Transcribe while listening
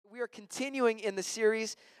we are continuing in the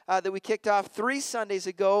series that we kicked off 3 Sundays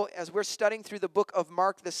ago as we're studying through the book of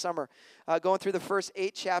Mark this summer. Going through the first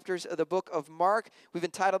 8 chapters of the book of Mark. We've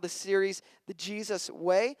entitled the series, The Jesus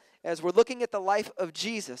Way, as we're looking at the life of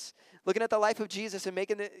Jesus. Looking at the life of Jesus and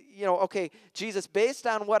making it, okay, Jesus, based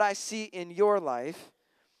on what I see in your life,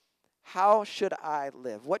 how should I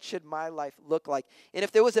live? What should my life look like? And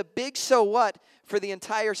if there was a big so what for the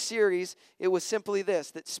entire series, it was simply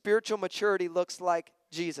this, that spiritual maturity looks like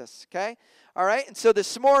Jesus, okay? All right, and so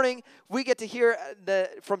this morning, we get to hear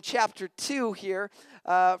from chapter 2 here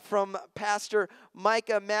from Pastor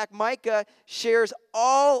Micah Mack. Micah shares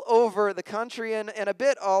all over the country and a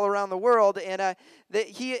bit all around the world, and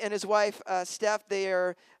he and his wife, Steph, they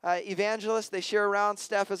are evangelists. They share around.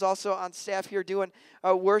 Steph is also on staff here doing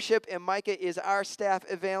worship, and Micah is our staff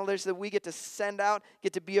evangelist that we get to send out,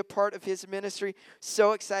 get to be a part of his ministry.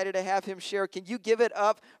 So excited to have him share. Can you give it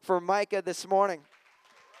up for Micah this morning?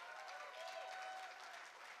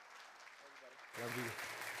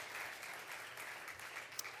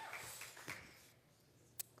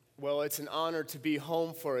 Well, it's an honor to be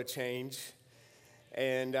home for a change,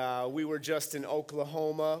 and we were just in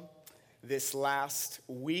Oklahoma this last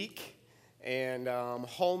week, and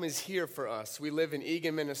home is here for us. We live in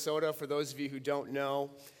Eagan, Minnesota, for those of you who don't know,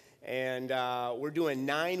 and we're doing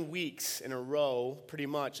 9 weeks in a row, pretty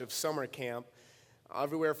much, of summer camp,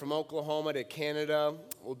 everywhere from Oklahoma to Canada.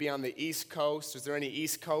 We'll be on the East Coast. Is there any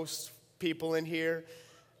East Coast people in here?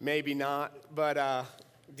 Maybe not, but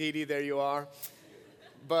Dee Dee, there you are.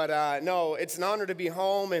 But no, it's an honor to be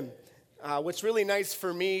home, and what's really nice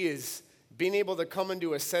for me is being able to come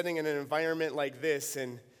into a setting in an environment like this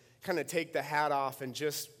and kind of take the hat off and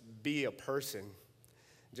just be a person,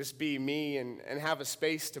 just be me and have a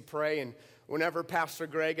space to pray. And whenever Pastor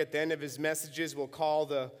Greg at the end of his messages will call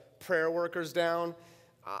the prayer workers down,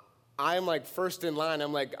 I'm like first in line.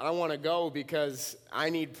 I'm like, I want to go because I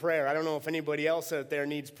need prayer. I don't know if anybody else out there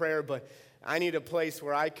needs prayer, but I need a place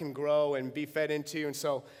where I can grow and be fed into. And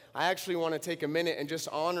so I actually want to take a minute and just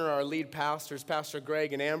honor our lead pastors, Pastor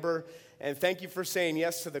Greg and Amber. And thank you for saying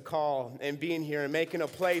yes to the call and being here and making a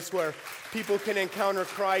place where people can encounter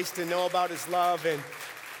Christ and know about his love. And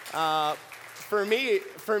for me,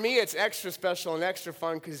 it's extra special and extra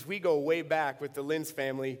fun because we go way back with the Linz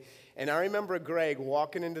family. And I remember Greg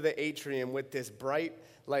walking into the atrium with this bright,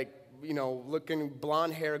 looking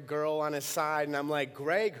blonde-haired girl on his side. And I'm like,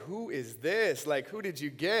 Greg, who is this? Like, who did you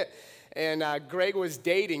get? And Greg was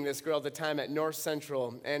dating this girl at the time at North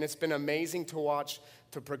Central. And it's been amazing to watch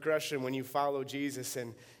the progression when you follow Jesus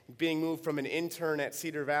and being moved from an intern at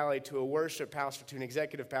Cedar Valley to a worship pastor to an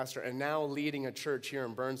executive pastor and now leading a church here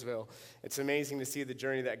in Burnsville. It's amazing to see the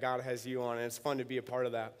journey that God has you on, and it's fun to be a part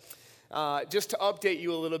of that. Just to update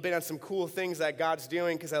you a little bit on some cool things that God's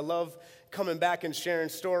doing, because I love coming back and sharing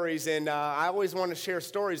stories, and I always want to share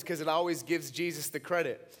stories because it always gives Jesus the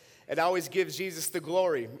credit. It always gives Jesus the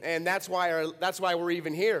glory, and that's why we're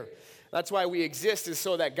even here. That's why we exist, is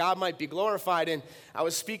so that God might be glorified. And I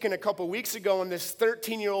was speaking a couple weeks ago, and this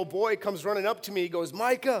 13-year-old boy comes running up to me. He goes,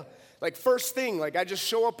 Micah. Like, first thing, I just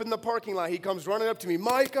show up in the parking lot. He comes running up to me,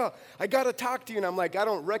 Micah, I got to talk to you. And I'm like, I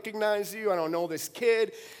don't recognize you. I don't know this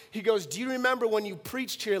kid. He goes, do you remember when you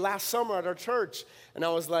preached here last summer at our church? And I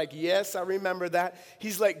was like, yes, I remember that.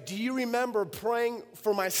 He's like, do you remember praying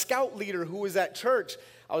for my scout leader who was at church?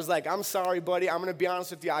 I was like, I'm sorry, buddy. I'm going to be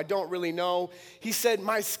honest with you. I don't really know. He said,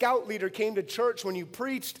 my scout leader came to church when you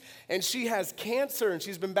preached, and she has cancer, and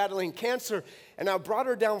she's been battling cancer. And I brought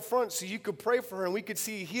her down front so you could pray for her, and we could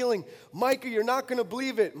see healing. Micah, you're not going to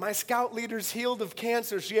believe it. My scout leader's healed of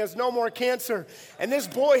cancer. She has no more cancer. And this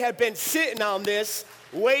boy had been sitting on this,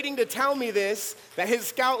 waiting to tell me this, that his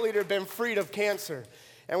scout leader had been freed of cancer.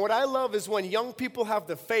 And what I love is when young people have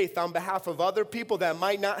the faith on behalf of other people that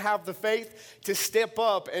might not have the faith to step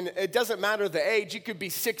up. And it doesn't matter the age. You could be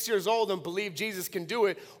 6 years old and believe Jesus can do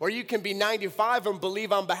it. Or you can be 95 and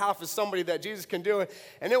believe on behalf of somebody that Jesus can do it.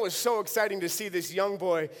 And it was so exciting to see this young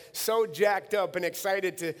boy so jacked up and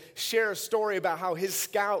excited to share a story about how his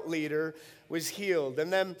scout leader was healed.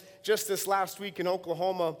 And then just this last week in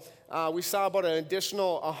Oklahoma, we saw about an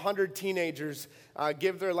additional 100 teenagers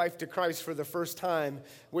give their life to Christ for the first time,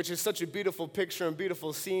 which is such a beautiful picture and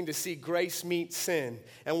beautiful scene to see grace meet sin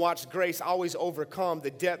and watch grace always overcome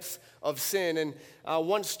the depths of sin. And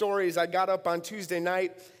one story is I got up on Tuesday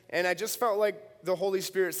night, and I just felt like the Holy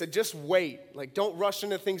Spirit said, just wait. Like, don't rush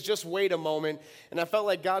into things. Just wait a moment. And I felt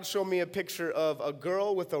like God showed me a picture of a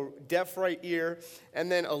girl with a deaf right ear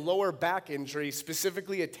and then a lower back injury,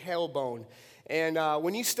 specifically a tailbone. And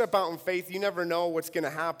when you step out in faith, you never know what's going to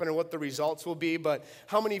happen or what the results will be. But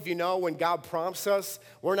how many of you know when God prompts us,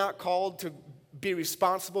 we're not called to be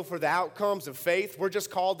responsible for the outcomes of faith. We're just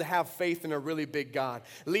called to have faith in a really big God.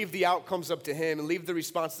 Leave the outcomes up to him and leave the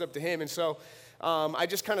responses up to him. And so I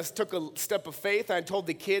just kind of took a step of faith. I told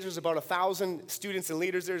the kids, there's about 1,000 students and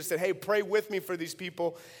leaders there, just said, hey, pray with me for these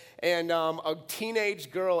people. And a teenage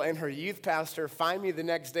girl and her youth pastor find me the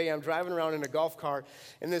next day. I'm driving around in a golf cart,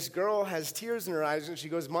 and this girl has tears in her eyes, and she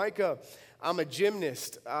goes, Micah, I'm a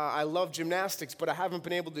gymnast. I love gymnastics, but I haven't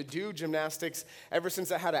been able to do gymnastics ever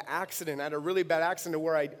since I had an accident. I had a really bad accident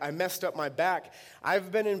where I messed up my back.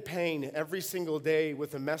 I've been in pain every single day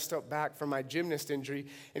with a messed up back from my gymnast injury.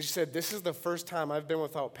 And she said, this is the first time I've been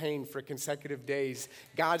without pain for consecutive days.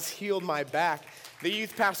 God's healed my back. The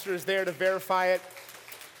youth pastor is there to verify it.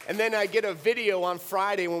 And then I get a video on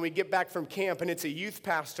Friday when we get back from camp, and it's a youth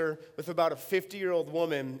pastor with about a 50-year-old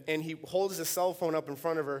woman, and he holds a cell phone up in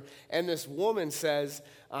front of her, and this woman says,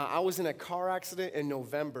 I was in a car accident in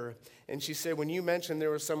November, and she said, when you mentioned there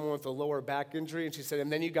was someone with a lower back injury, and she said,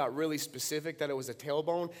 and then you got really specific that it was a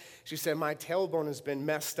tailbone, she said, my tailbone has been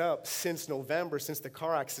messed up since November, since the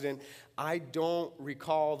car accident. I don't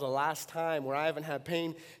recall the last time where I haven't had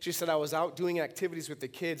pain. She said, I was out doing activities with the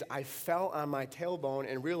kids. I fell on my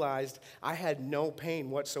tailbone and realized I had no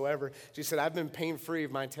pain whatsoever. She said, I've been pain-free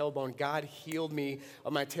of my tailbone. God healed me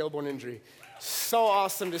of my tailbone injury. So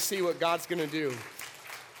awesome to see what God's going to do.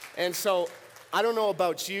 And so I don't know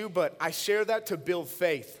about you, but I share that to build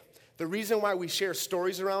faith. The reason why we share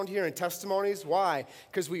stories around here and testimonies, why?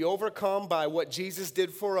 Because we overcome by what Jesus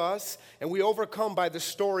did for us, and we overcome by the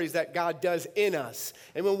stories that God does in us.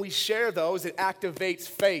 And when we share those, it activates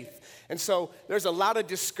faith. And so there's a lot of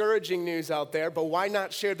discouraging news out there, but why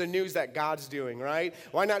not share the news that God's doing, right?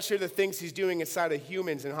 Why not share the things he's doing inside of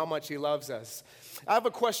humans and how much he loves us? I have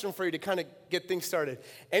a question for you to kind of get things started.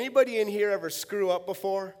 Anybody in here ever screw up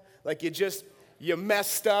before? Like you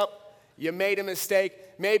messed up? You made a mistake.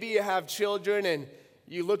 Maybe you have children and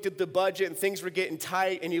you looked at the budget and things were getting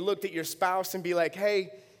tight and you looked at your spouse and be like,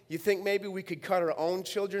 hey, you think maybe we could cut our own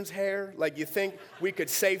children's hair? Like you think we could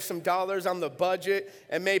save some dollars on the budget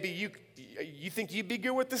and maybe you think you'd be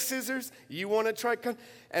good with the scissors? You want to try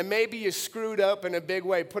and maybe you screwed up in a big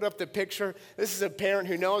way. Put up the picture. This is a parent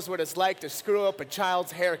who knows what it's like to screw up a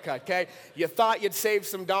child's haircut, okay? You thought you'd save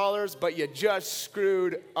some dollars, but you just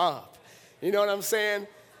screwed up. You know what I'm saying?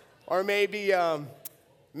 Or maybe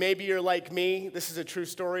you're like me. This is a true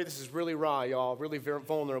story. This is really raw, y'all, really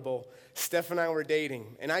vulnerable. Steph and I were dating,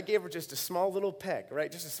 and I gave her just a small little peck, right?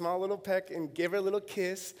 Just a small little peck and gave her a little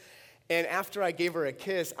kiss. And after I gave her a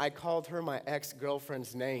kiss, I called her my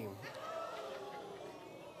ex-girlfriend's name.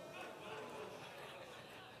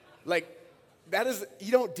 Like,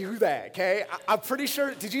 you don't do that, okay? I'm pretty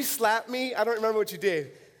sure, did you slap me? I don't remember what you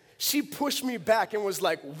did. She pushed me back and was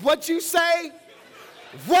like, what'd you say?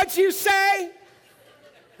 What'd you say?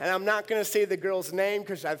 And I'm not going to say the girl's name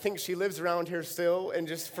because I think she lives around here still and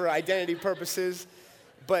just for identity purposes.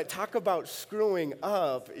 But talk about screwing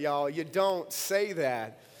up, y'all. You don't say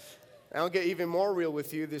that. I'll get even more real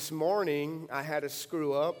with you. This morning, I had a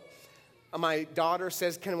screw up. My daughter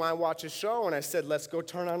says, can I watch a show? And I said, let's go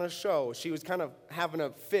turn on a show. She was kind of having a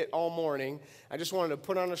fit all morning. I just wanted to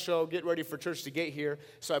put on a show, get ready for church to get here.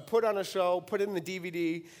 So I put on a show, put in the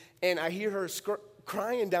DVD, and I hear her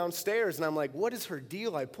crying downstairs, and I'm like, what is her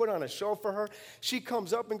deal? I put on a show for her. She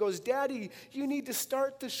comes up and goes, Daddy, you need to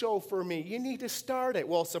start the show for me. You need to start it.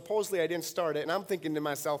 Well, supposedly I didn't start it, and I'm thinking to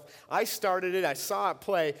myself, I started it, I saw it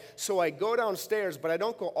play, so I go downstairs, but I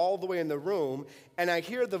don't go all the way in the room, and I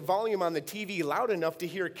hear the volume on the TV loud enough to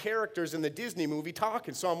hear characters in the Disney movie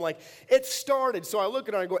talking. So I'm like, it started. So I look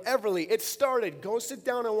at her and I go, Everly, it started. Go sit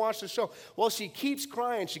down and watch the show. Well, she keeps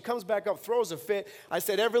crying. She comes back up, throws a fit. I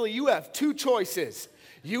said, Everly, you have two choices.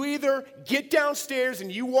 You either get downstairs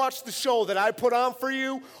and you watch the show that I put on for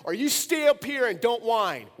you, or you stay up here and don't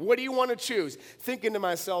whine. What do you want to choose? Thinking to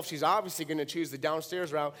myself, she's obviously going to choose the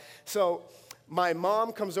downstairs route. So my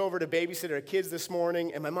mom comes over to babysit her kids this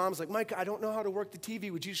morning, and my mom's like, Mike, I don't know how to work the TV.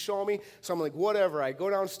 Would you show me? So I'm like, whatever. I go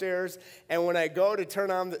downstairs, and when I go to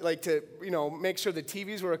turn on, make sure the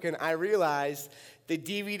TV's working, I realized the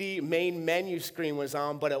DVD main menu screen was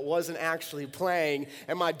on, but it wasn't actually playing,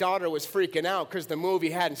 and my daughter was freaking out because the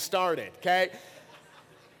movie hadn't started, okay?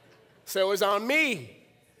 So it was on me,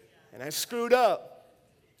 and I screwed up.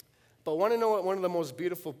 But want to know what one of the most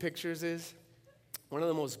beautiful pictures is? One of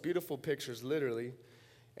the most beautiful pictures, literally,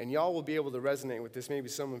 and y'all will be able to resonate with this, maybe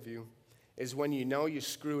some of you, is when you know you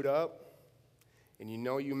screwed up and you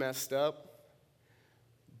know you messed up,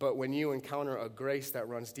 but when you encounter a grace that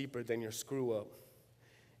runs deeper than your screw up,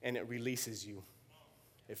 and it releases you.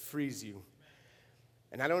 It frees you.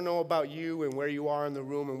 And I don't know about you and where you are in the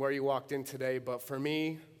room and where you walked in today, but for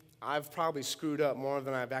me, I've probably screwed up more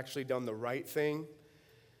than I've actually done the right thing.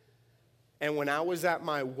 And when I was at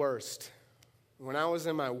my worst, when I was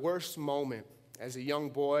in my worst moment as a young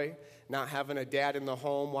boy, not having a dad in the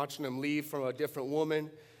home, watching him leave from a different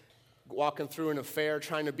woman, walking through an affair,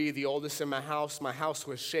 trying to be the oldest in my house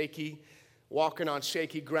was shaky, walking on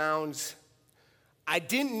shaky grounds. I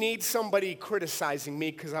didn't need somebody criticizing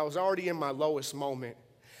me because I was already in my lowest moment.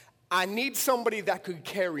 I need somebody that could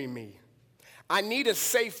carry me. I need a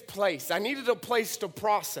safe place. I needed a place to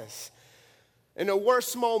process in a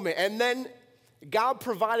worse moment. And then God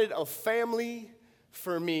provided a family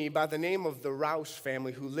for me by the name of the Roush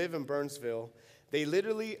family who live in Burnsville. They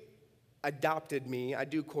literally adopted me. I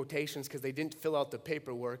do quotations because they didn't fill out the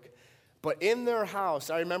paperwork. But in their house,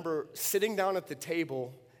 I remember sitting down at the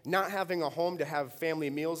table, not having a home to have family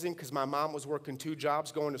meals in because my mom was working 2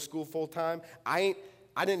 jobs, going to school full time. I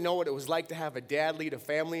didn't know what it was like to have a dad lead a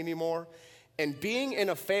family anymore. And being in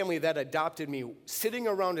a family that adopted me, sitting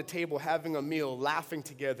around a table, having a meal, laughing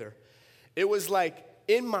together, it was like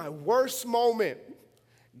in my worst moment,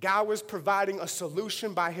 God was providing a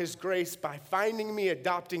solution by His grace by finding me,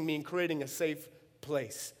 adopting me, and creating a safe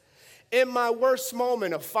place. In my worst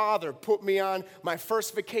moment, a father put me on my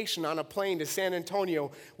first vacation on a plane to San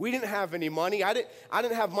Antonio. We didn't have any money. I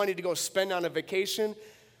didn't have money to go spend on a vacation.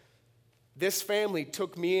 This family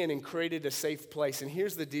took me in and created a safe place. And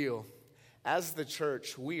here's the deal. As the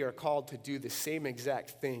church, we are called to do the same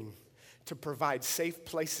exact thing, to provide safe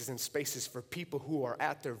places and spaces for people who are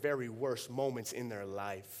at their very worst moments in their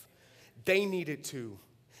life. They need it too.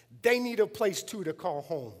 They need a place too to call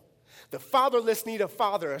home. The fatherless need a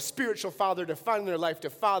father, a spiritual father to find in their life, to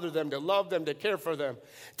father them, to love them, to care for them,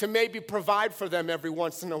 to maybe provide for them every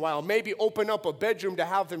once in a while, maybe open up a bedroom to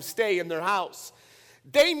have them stay in their house.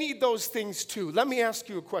 They need those things too. Let me ask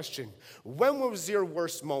you a question. When was your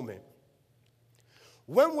worst moment?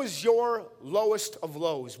 When was your lowest of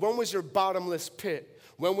lows? When was your bottomless pit?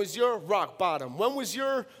 When was your rock bottom? When was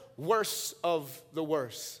your worst of the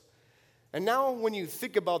worst? And now when you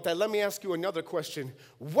think about that, let me ask you another question.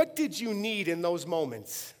 What did you need in those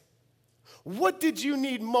moments? What did you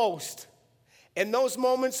need most in those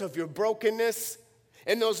moments of your brokenness,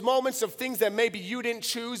 in those moments of things that maybe you didn't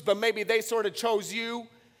choose, but maybe they sort of chose you?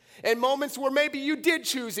 And moments where maybe you did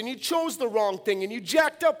choose and you chose the wrong thing and you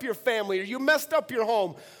jacked up your family or you messed up your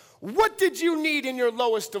home. What did you need in your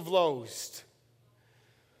lowest of lows?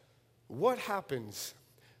 What happens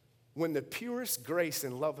when the purest grace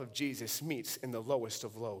and love of Jesus meets in the lowest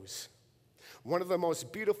of lows? One of the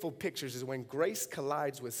most beautiful pictures is when grace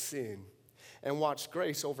collides with sin, and watch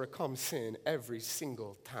grace overcome sin every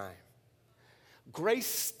single time.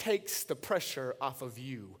 Grace takes the pressure off of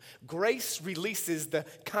you. Grace releases the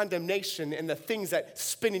condemnation and the things that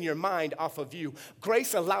spin in your mind off of you.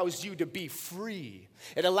 Grace allows you to be free.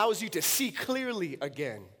 It allows you to see clearly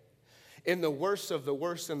again. In the worst of the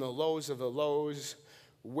worst and the lows of the lows,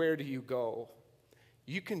 where do you go?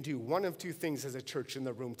 You can do one of two things as a church in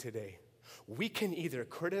the room today. We can either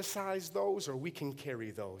criticize those or we can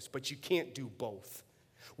carry those, but you can't do both.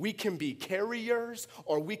 We can be carriers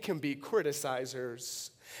or we can be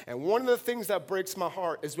criticizers. And one of the things that breaks my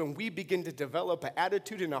heart is when we begin to develop an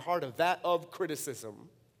attitude and a heart of that of criticism.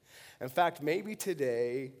 In fact, maybe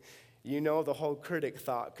today, you know the whole critic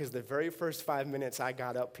thought, because the very first 5 minutes I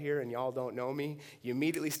got up here and y'all don't know me, you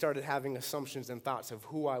immediately started having assumptions and thoughts of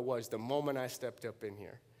who I was the moment I stepped up in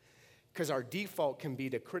here. Because our default can be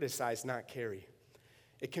to criticize, not carry.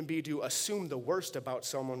 It can be to assume the worst about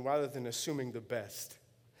someone rather than assuming the best.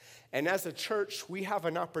 And as a church, we have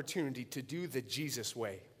an opportunity to do the Jesus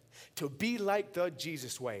way, to be like the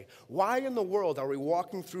Jesus way. Why in the world are we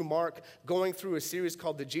walking through Mark, going through a series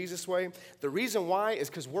called the Jesus way? The reason why is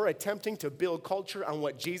because we're attempting to build culture on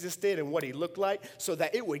what Jesus did and what he looked like so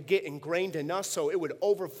that it would get ingrained in us, so it would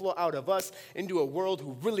overflow out of us into a world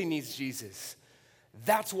who really needs Jesus.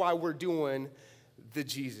 That's why we're doing the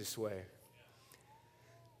Jesus way.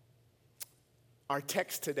 Our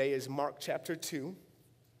text today is Mark chapter 2.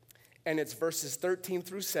 And it's verses 13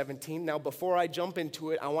 through 17. Now, before I jump into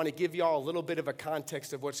it, I want to give y'all a little bit of a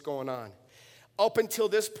context of what's going on. Up until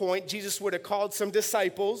this point, Jesus would have called some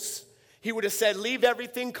disciples. He would have said, leave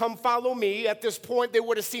everything, come follow me. At this point, they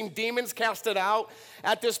would have seen demons casted out.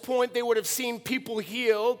 At this point, they would have seen people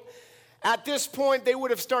healed. At this point, they would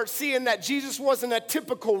have started seeing that Jesus wasn't a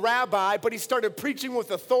typical rabbi, but he started preaching with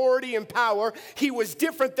authority and power. He was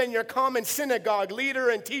different than your common synagogue leader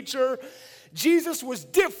and teacher. Jesus was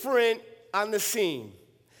different on the scene.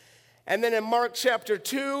 And then in Mark chapter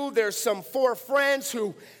 2, there's some 4 friends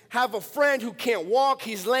who have a friend who can't walk,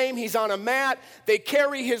 he's lame, he's on a mat. They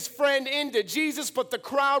carry his friend into Jesus, but the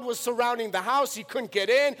crowd was surrounding the house, he couldn't get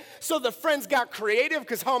in. So the friends got creative,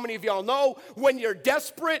 because how many of y'all know when you're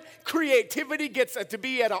desperate, creativity gets to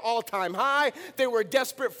be at an all-time high? They were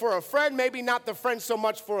desperate for a friend, maybe not the friend so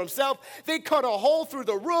much for himself. They cut a hole through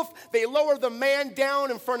the roof, they lower the man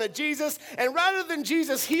down in front of Jesus, and rather than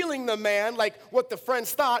Jesus healing the man, like what the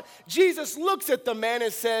friends thought, Jesus looks at the man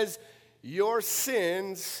and says, "Your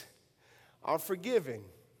sins are forgiven."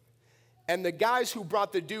 And the guys who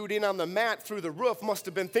brought the dude in on the mat through the roof must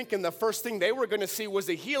have been thinking the first thing they were going to see was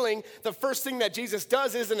a healing. The first thing that Jesus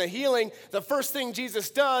does isn't a healing. The first thing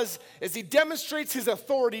Jesus does is he demonstrates his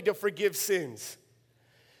authority to forgive sins.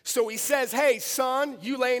 So he says, "Hey, son,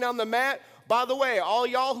 you laying on the mat, by the way, all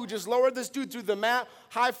y'all who just lowered this dude through the mat,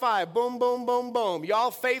 high five, boom, boom, boom, boom.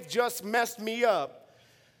 Y'all faith just messed me up.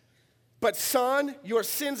 But son, your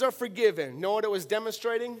sins are forgiven." Know what it was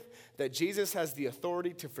demonstrating? That Jesus has the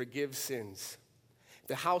authority to forgive sins.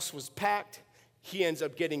 The house was packed. He ends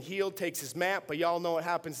up getting healed, takes his mat, but y'all know what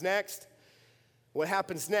happens next? What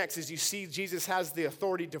happens next is you see Jesus has the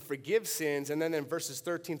authority to forgive sins, and then in verses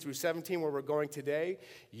 13 through 17, where we're going today,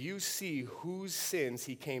 you see whose sins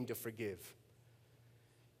he came to forgive.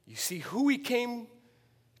 You see who he came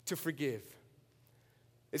to forgive.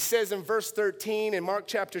 It says in verse 13 in Mark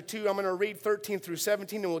chapter 2, I'm going to read 13 through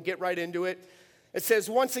 17 and we'll get right into it. It says,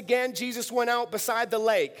 "Once again, Jesus went out beside the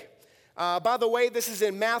lake." By the way, this is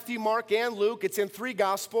in Matthew, Mark, and Luke. It's in 3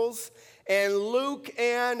 Gospels. And Luke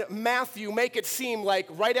and Matthew make it seem like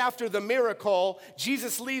right after the miracle,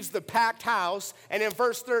 Jesus leaves the packed house, and in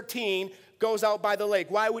verse 13, goes out by the lake.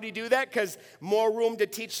 Why would he do that? Because more room to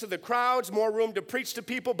teach to the crowds, more room to preach to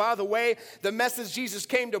people. By the way, the message Jesus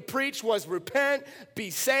came to preach was repent, be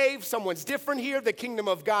saved. Someone's different here. The kingdom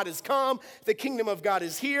of God has come. The kingdom of God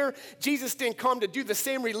is here. Jesus didn't come to do the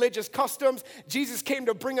same religious customs. Jesus came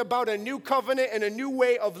to bring about a new covenant and a new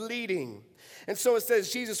way of leading. And so it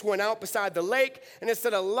says Jesus went out beside the lake, and it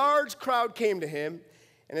said a large crowd came to him,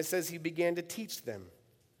 and it says he began to teach them.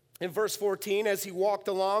 In verse 14, as he walked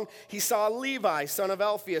along, he saw Levi, son of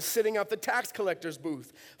Alphaeus, sitting at the tax collector's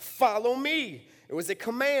booth. "Follow me." It was a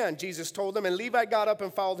command, Jesus told him, and Levi got up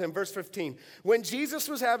and followed him. Verse 15, when Jesus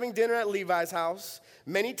was having dinner at Levi's house,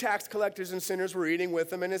 many tax collectors and sinners were eating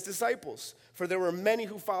with him and his disciples, for there were many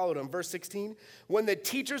who followed him. Verse 16, when the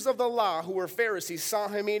teachers of the law, who were Pharisees, saw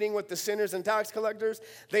him eating with the sinners and tax collectors,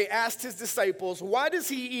 they asked his disciples, "Why does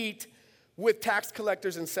he eat with tax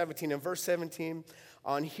collectors?" In 17, and verse 17,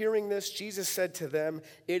 on hearing this, Jesus said to them,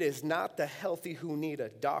 "It is not the healthy who need a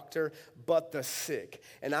doctor, but the sick.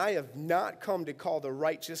 And I have not come to call the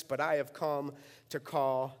righteous, but I have come to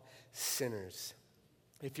call sinners."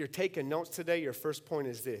 If you're taking notes today, your first point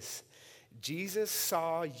is this: Jesus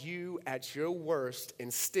saw you at your worst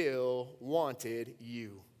and still wanted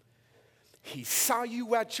you. He saw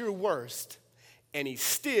you at your worst, and he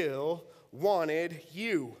still wanted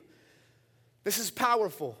you. This is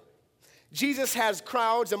powerful. Jesus has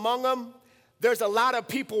crowds among them. There's a lot of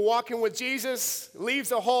people walking with Jesus,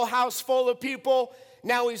 leaves a whole house full of people.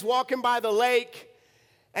 Now he's walking by the lake.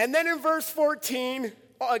 And then in verse 14,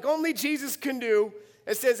 like only Jesus can do,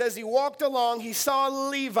 it says, as he walked along, he saw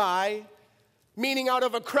Levi, meaning out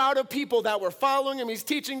of a crowd of people that were following him, he's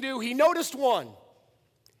teaching to, he noticed one.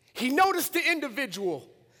 He noticed the individual.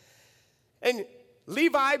 And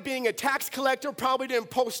Levi, being a tax collector, probably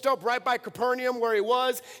didn't post up right by Capernaum where he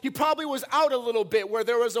was. He probably was out a little bit where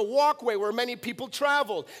there was a walkway where many people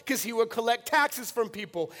traveled because he would collect taxes from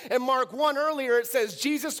people. In Mark 1 earlier, it says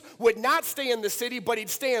Jesus would not stay in the city, but he'd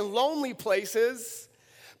stay in lonely places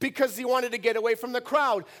because he wanted to get away from the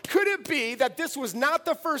crowd. Could it be that this was not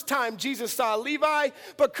the first time Jesus saw Levi,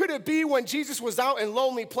 but could it be when Jesus was out in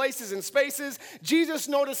lonely places and spaces, Jesus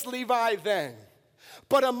noticed Levi then?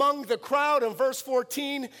 But among the crowd, in verse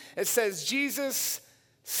 14, it says, Jesus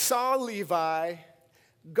saw Levi,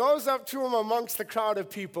 goes up to him amongst the crowd of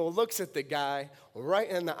people, looks at the guy right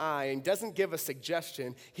in the eye, and doesn't give a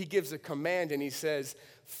suggestion. He gives a command, and he says,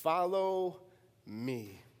 "Follow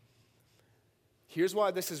me." Here's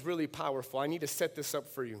why this is really powerful. I need to set this up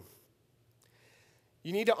for you.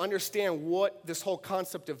 You need to understand what this whole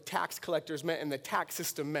concept of tax collectors meant and the tax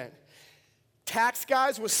system meant. Tax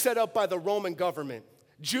guys was set up by the Roman government.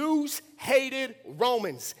 Jews hated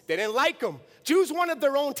Romans. They didn't like them. Jews wanted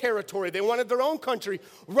their own territory. They wanted their own country.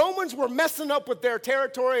 Romans were messing up with their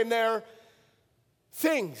territory and their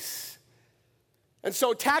things. And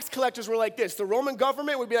so tax collectors were like this. The Roman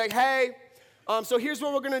government would be like, hey, so here's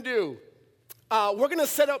what we're going to do. We're going to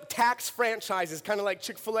set up tax franchises, kind of like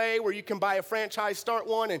Chick-fil-A, where you can buy a franchise, start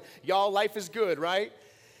one, and y'all, life is good, right?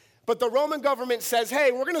 But the Roman government says,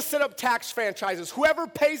 hey, we're going to set up tax franchises. Whoever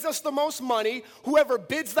pays us the most money, whoever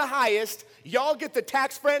bids the highest, y'all get the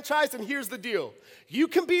tax franchise, and here's the deal. You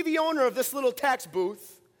can be the owner of this little tax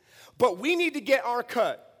booth, but we need to get our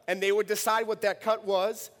cut. And they would decide what that cut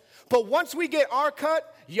was. But once we get our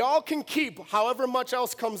cut, y'all can keep however much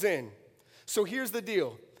else comes in. So here's the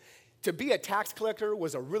deal. To be a tax collector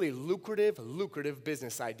was a really lucrative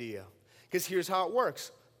business idea. Because here's how it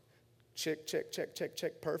works.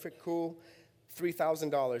 Check, perfect, cool.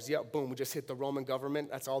 $3,000, yep, boom, we just hit the Roman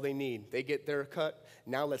government. That's all they need. They get their cut.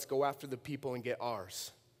 Now let's go after the people and get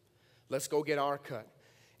ours. Let's go get our cut.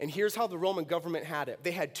 And here's how the Roman government had it.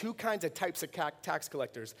 They had two types of tax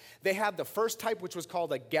collectors. They had the first type, which was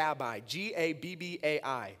called a gabbai,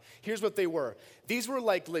 G-A-B-B-A-I. Here's what they were. These were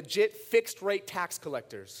like legit fixed-rate tax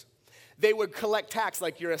collectors. They would collect tax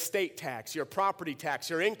like your estate tax, your property tax,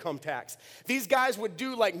 your income tax. These guys would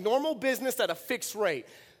do like normal business at a fixed rate.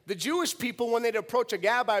 The Jewish people, when they'd approach a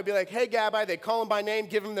gabbai, would be like, hey, gabbai, they'd call them by name,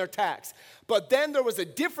 give them their tax. But then there was a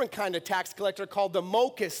different kind of tax collector called the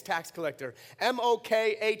Mokhes tax collector,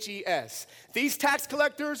 M-O-K-H-E-S. These tax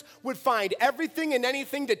collectors would find everything and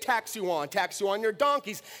anything to tax you on your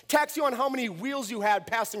donkeys, tax you on how many wheels you had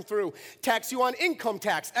passing through, tax you on income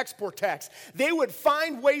tax, export tax. They would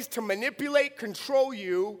find ways to manipulate, control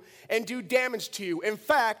you, and do damage to you. In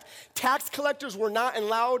fact, tax collectors were not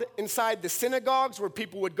allowed inside the synagogues where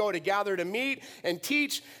people would go to gather to meet and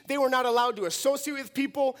teach. They were not allowed to associate with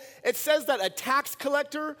people. It says that a tax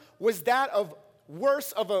collector was that of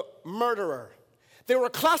worse of a murderer. They were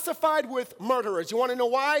classified with murderers. You want to know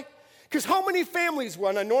why? Because how many families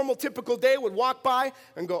on a normal, typical day would walk by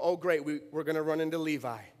and go, oh, great, we're going to run into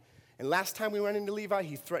Levi. And last time we ran into Levi,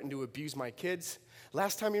 he threatened to abuse my kids.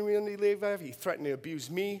 Last time we ran into Levi, he threatened to abuse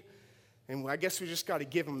me. And I guess we just got to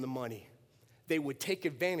give him the money. They would take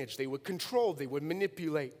advantage. They would control. They would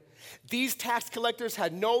manipulate. These tax collectors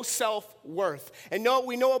had no self-worth. And what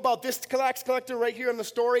we know about this tax collector right here in the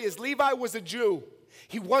story is Levi was a Jew.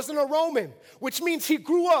 He wasn't a Roman, which means he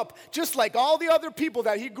grew up just like all the other people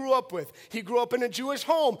that he grew up with. He grew up in a Jewish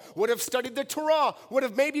home, would have studied the Torah, would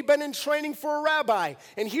have maybe been in training for a rabbi.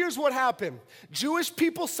 And here's what happened. Jewish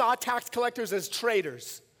people saw tax collectors as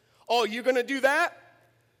traitors. Oh, you're going to do that?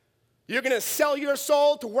 You're going to sell your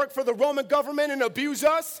soul to work for the Roman government and abuse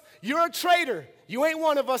us? You're a traitor. You ain't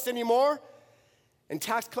one of us anymore. And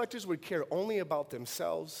tax collectors would care only about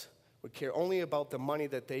themselves, would care only about the money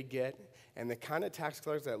that they get. And the kind of tax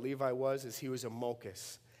collector that Levi was is he was a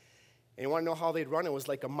Mokhes. And you want to know how they'd run? It was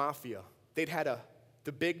like a mafia. They'd had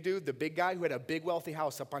the big dude, the big guy who had a big wealthy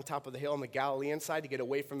house up on top of the hill on the Galilean side to get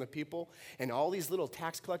away from the people. And all these little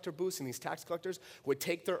tax collector booths and these tax collectors would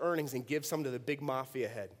take their earnings and give some to the big mafia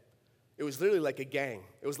head. It was literally like a gang.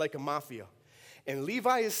 It was like a mafia. And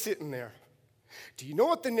Levi is sitting there. Do you know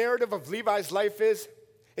what the narrative of Levi's life is?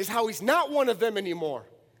 Is how he's not one of them anymore.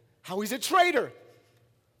 How he's a traitor.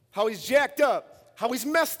 How he's jacked up. How he's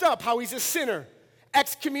messed up. How he's a sinner.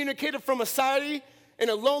 Excommunicated from society in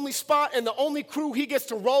a lonely spot, and the only crew he gets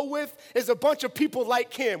to roll with is a bunch of people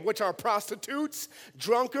like him, which are prostitutes,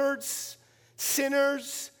 drunkards,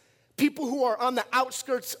 sinners, people who are on the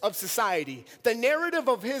outskirts of society. The narrative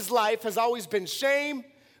of his life has always been shame,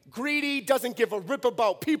 greedy, doesn't give a rip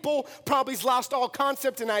about people, probably's lost all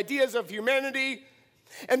concept and ideas of humanity.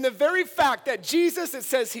 And the very fact that Jesus, it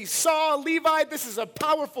says he saw Levi, this is a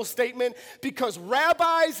powerful statement because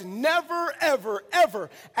rabbis never, ever, ever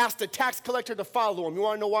asked a tax collector to follow him. You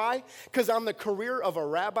want to know why? Because on the career of a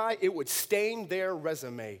rabbi, it would stain their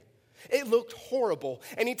resume. It looked horrible.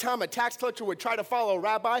 Anytime a tax collector would try to follow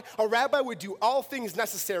a rabbi would do all things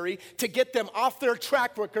necessary to get them off their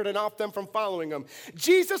track record and off them from following him.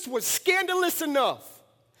 Jesus was scandalous enough.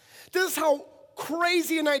 This is how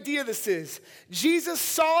crazy an idea this is. Jesus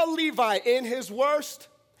saw Levi in his worst,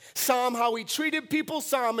 saw him how he treated people,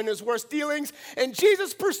 saw him in his worst dealings, and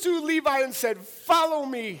Jesus pursued Levi and said, follow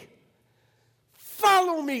me.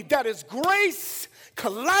 Follow me. That is grace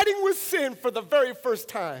colliding with sin for the very first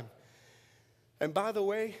time. And by the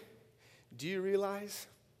way, do you realize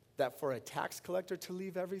that for a tax collector to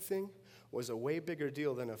leave everything was a way bigger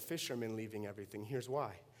deal than a fisherman leaving everything? Here's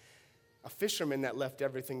why. A fisherman that left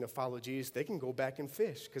everything to follow Jesus, they can go back and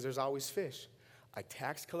fish because there's always fish. A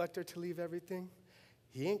tax collector to leave everything,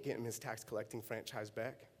 he ain't getting his tax collecting franchise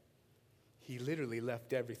back. He literally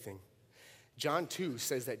left everything. John 2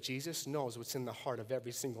 says that Jesus knows what's in the heart of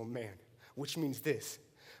every single man, which means this.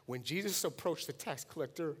 When Jesus approached the tax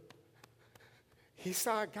collector, he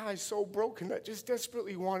saw a guy so broken that just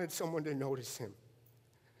desperately wanted someone to notice him.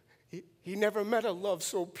 He never met a love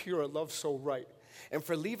so pure, a love so right. And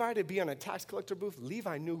for Levi to be on a tax collector booth,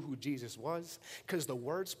 Levi knew who Jesus was because the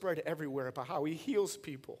word spread everywhere about how he heals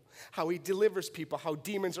people, how he delivers people, how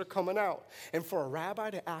demons are coming out. And for a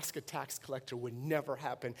rabbi to ask a tax collector would never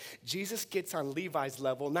happen. Jesus gets on Levi's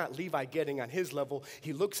level, not Levi getting on his level.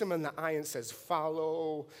 He looks him in the eye and says,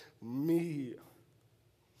 "Follow me.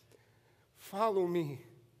 Follow me."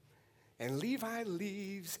 And Levi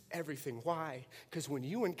leaves everything. Why? Because when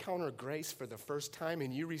you encounter grace for the first time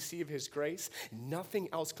and you receive his grace, nothing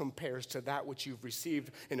else compares to that which you've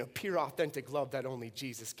received in a pure, authentic love that only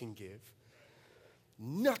Jesus can give.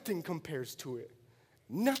 Nothing compares to it.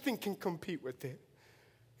 Nothing can compete with it.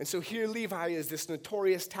 And so here Levi is this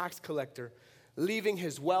notorious tax collector, leaving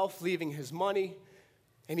his wealth, leaving his money,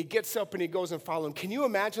 and he gets up and he goes and follows him. Can you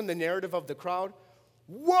imagine the narrative of the crowd?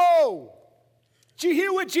 Whoa! Did you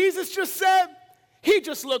hear what Jesus just said? He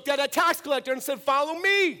just looked at a tax collector and said, "Follow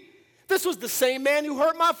me." This was the same man who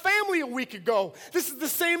hurt my family a week ago. This is the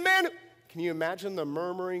same man. Can you imagine the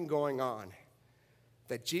murmuring going on?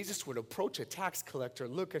 That Jesus would approach a tax collector,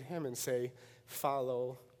 look at him and say,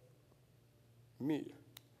 "Follow me."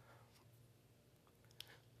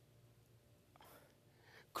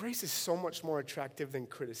 Grace is so much more attractive than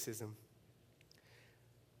criticism.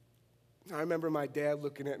 I remember my dad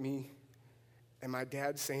looking at me and my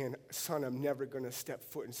dad saying, "Son, I'm never going to step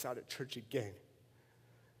foot inside a church again.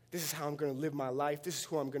 This is how I'm going to live my life. This is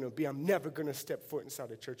who I'm going to be. I'm never going to step foot inside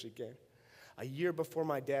a church again." A year before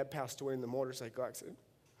my dad passed away in the motorcycle accident,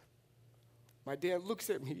 my dad looks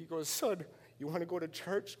at me. He goes, "Son, you want to go to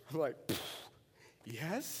church?" I'm like,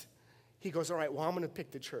 "Yes." He goes, "All right, well, I'm going to pick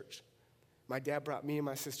the church." My dad brought me and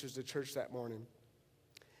my sisters to church that morning.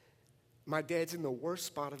 My dad's in the worst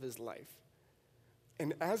spot of his life.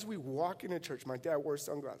 And as we walk into church, my dad wears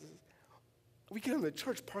sunglasses. We get in the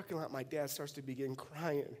church parking lot, my dad starts to begin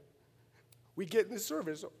crying. We get in the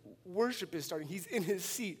service, worship is starting. He's in his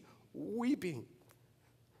seat, weeping.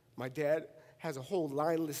 My dad has a whole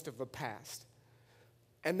line list of a past.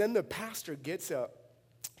 And then the pastor gets up.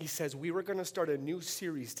 He says, "We were going to start a new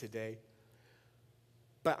series today,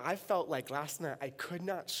 but I felt like last night I could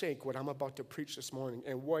not shake what I'm about to preach this morning."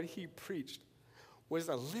 And what he preached was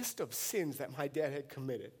a list of sins that my dad had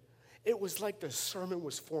committed. It was like the sermon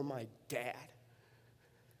was for my dad.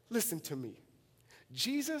 Listen to me.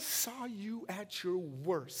 Jesus saw you at your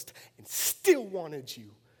worst and still wanted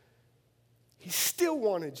you. He still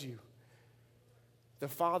wanted you. The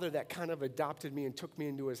father that kind of adopted me and took me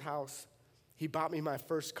into his house, he bought me my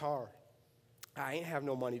first car. I ain't have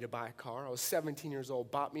no money to buy a car. I was 17 years old,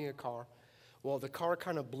 bought me a car. Well, the car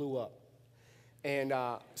kind of blew up. And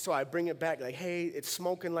so I bring it back like, "Hey, it's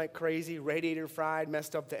smoking like crazy, radiator fried,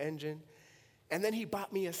 messed up the engine." And then he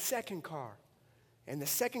bought me a second car. And the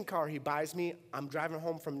second car he buys me, I'm driving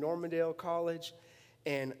home from Normandale College,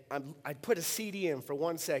 and I put a CD in for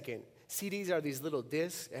 1 second. CDs are these little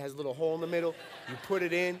discs. It has a little hole in the middle. You put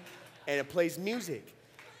it in, and it plays music.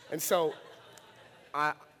 And so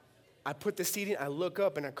I put the CD in, I look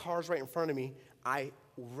up, and a car's right in front of me. I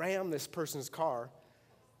ram this person's car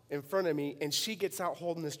in front of me, and she gets out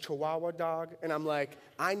holding this Chihuahua dog, and I'm like,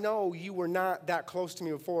 "I know you were not that close to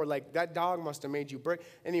me before. Like, that dog must have made you break."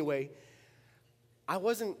 Anyway, I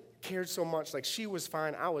wasn't cared so much. Like, she was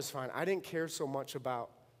fine, I was fine. I didn't care so much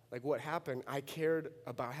about, like, what happened. I cared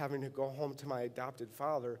about having to go home to my adopted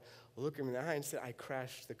father, look him in the eye and say, "I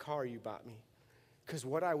crashed the car you bought me." Because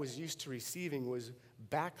what I was used to receiving was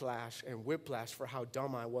backlash and whiplash for how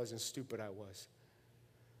dumb I was and stupid I was.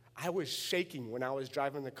 I was shaking when I was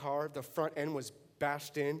driving the car. The front end was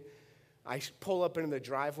bashed in. I pull up into the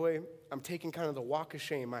driveway. I'm taking kind of the walk of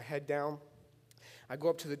shame, my head down. I go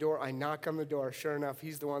up to the door. I knock on the door. Sure enough,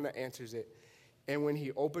 he's the one that answers it. And when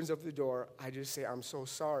he opens up the door, I just say, "I'm so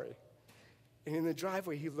sorry." And in the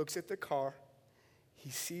driveway, he looks at the car.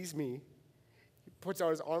 He sees me. He puts out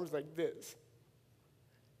his arms like this.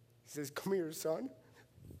 He says, "Come here, son."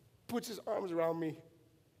 Puts his arms around me.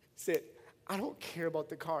 Said, "I don't care about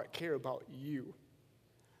the car. I care about you.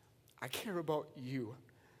 I care about you."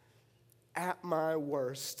 At my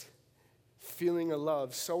worst, feeling a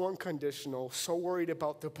love so unconditional, so worried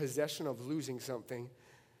about the possession of losing something,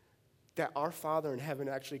 that our Father in heaven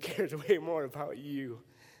actually cares way more about you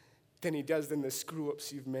than he does than the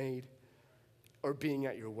screw-ups you've made or being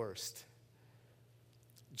at your worst.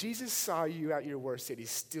 Jesus saw you at your worst, yet he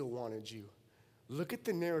still wanted you. Look at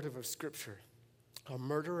the narrative of Scripture. A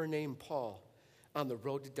murderer named Paul on the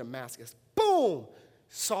road to Damascus. Boom!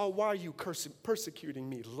 Saul, why are you persecuting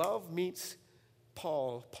me? Love meets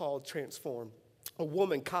Paul. Paul transformed. A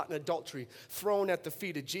woman caught in adultery, thrown at the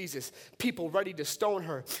feet of Jesus, people ready to stone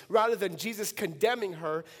her. Rather than Jesus condemning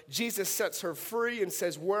her, Jesus sets her free and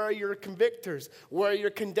says, where are your convictors? Where are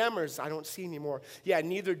your condemners? I don't see anymore. Yeah,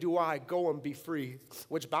 neither do I. Go and be free.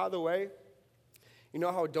 Which, by the way, you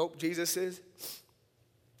know how dope Jesus is?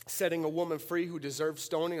 Setting a woman free who deserves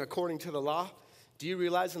stoning according to the law. Do you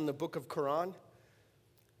realize in the book of Quran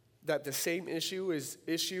that the same issue is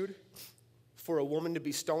issued for a woman to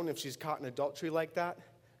be stoned if she's caught in adultery like that?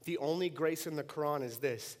 The only grace in the Quran is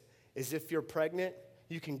this, is if you're pregnant,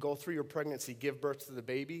 you can go through your pregnancy, give birth to the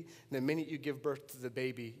baby, and the minute you give birth to the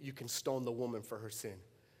baby, you can stone the woman for her sin.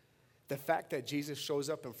 The fact that Jesus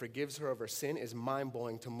shows up and forgives her of her sin is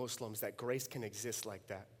mind-blowing to Muslims, that grace can exist like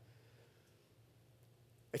that.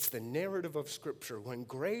 It's the narrative of Scripture when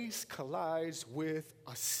grace collides with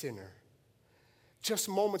a sinner. Just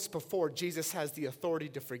moments before, Jesus has the authority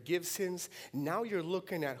to forgive sins. Now you're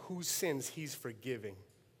looking at whose sins he's forgiving.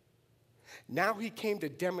 Now he came to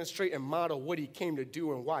demonstrate and model what he came to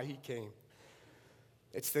do and why he came.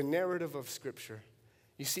 It's the narrative of Scripture.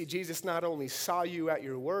 You see, Jesus not only saw you at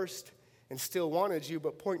your worst and still wanted you,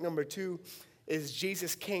 but point number 2 is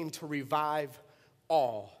Jesus came to revive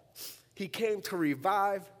all. He came to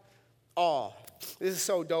revive all. This is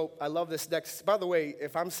so dope. I love this next. By the way,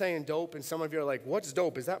 if I'm saying dope and some of you are like, what's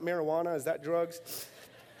dope? Is that marijuana? Is that drugs?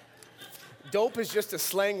 Dope is just a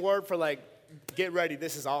slang word for like, get ready.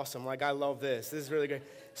 This is awesome. Like, I love this. This is really good.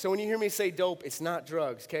 So when you hear me say dope, it's not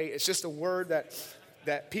drugs, okay? It's just a word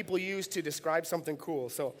that people use to describe something cool.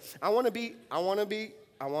 So I want to be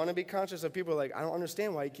conscious of people like, I don't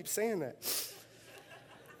understand why you keep saying that.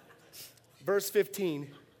 Verse 15.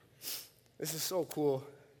 This is so cool.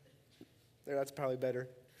 There, that's probably better.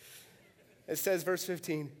 It says, verse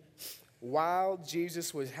 15, while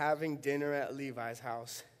Jesus was having dinner at Levi's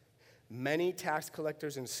house, many tax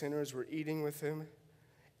collectors and sinners were eating with him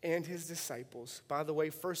and his disciples. By the way,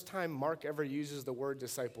 first time Mark ever uses the word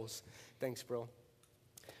disciples. Thanks, bro.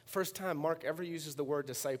 First time Mark ever uses the word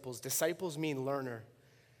disciples. Disciples mean learner.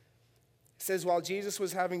 It says, while Jesus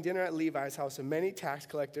was having dinner at Levi's house, and many tax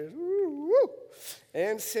collectors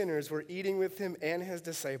and sinners were eating with him and his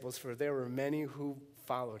disciples, for there were many who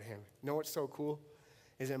followed him. You know what's so cool?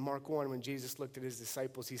 Is in Mark 1, when Jesus looked at his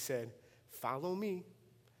disciples, he said, follow me,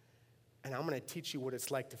 and I'm going to teach you what it's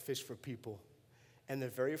like to fish for people. And the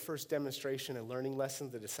very first demonstration and learning lesson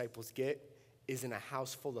the disciples get is in a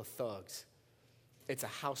house full of thugs. It's a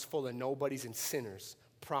house full of nobodies and sinners,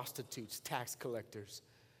 prostitutes, tax collectors.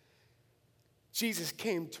 Jesus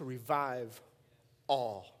came to revive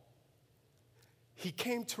all. He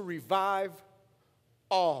came to revive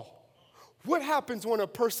all. What happens when a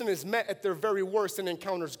person is met at their very worst and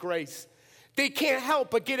encounters grace? They can't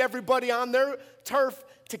help but get everybody on their turf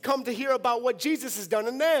to come to hear about what Jesus has done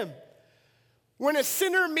in them. When a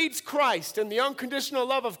sinner meets Christ and the unconditional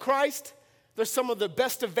love of Christ, they're some of the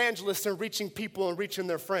best evangelists in reaching people and reaching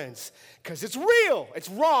their friends. Because it's real, it's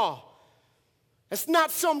raw. It's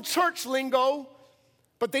not some church lingo,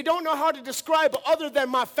 but they don't know how to describe it other than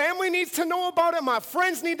my family needs to know about it, my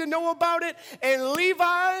friends need to know about it, and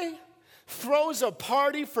Levi throws a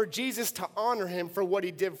party for Jesus to honor him for what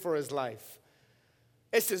he did for his life.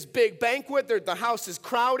 It's this big banquet, the house is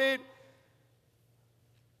crowded.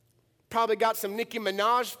 Probably got some Nicki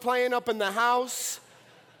Minaj playing up in the house,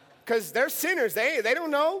 because they're sinners, they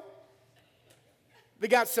don't know. They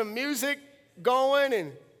got some music going,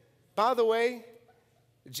 and by the way,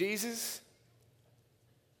 Jesus,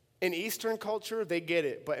 in Eastern culture, they get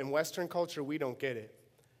it, but in Western culture, we don't get it.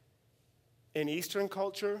 In Eastern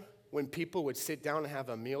culture, when people would sit down and have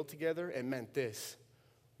a meal together, it meant this: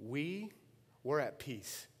 we're at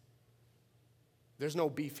peace. There's no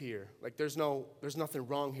beef here. Like, there's nothing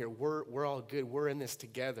wrong here. We're all good. We're in this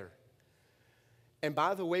together. And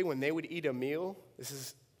by the way, when they would eat a meal,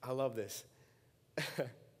 I love this. If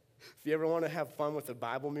you ever want to have fun with a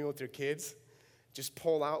Bible meal with your kids, just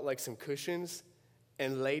pull out like some cushions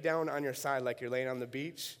and lay down on your side like you're laying on the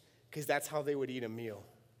beach, because that's how they would eat a meal.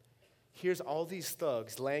 Here's all these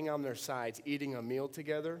thugs laying on their sides, eating a meal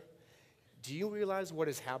together. Do you realize what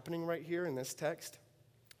is happening right here in this text?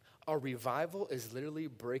 A revival is literally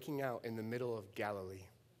breaking out in the middle of Galilee.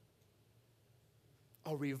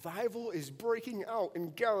 A revival is breaking out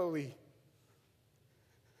in Galilee.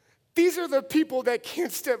 These are the people that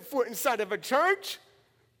can't step foot inside of a church.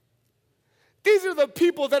 These are the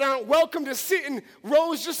people that aren't welcome to sit in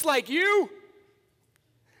rows just like you.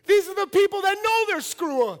 These are the people that know they're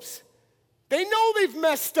screw-ups. They know they've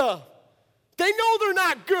messed up. They know they're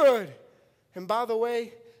not good. And by the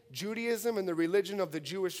way, Judaism and the religion of the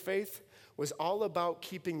Jewish faith was all about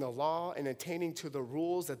keeping the law and attaining to the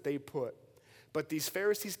rules that they put. But these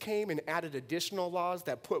Pharisees came and added additional laws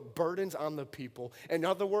that put burdens on the people. In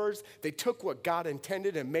other words, they took what God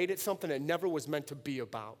intended and made it something it never was meant to be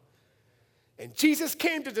about. And Jesus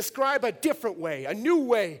came to describe a different way, a new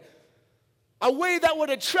way, a way that would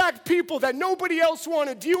attract people that nobody else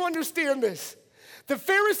wanted. Do you understand this? The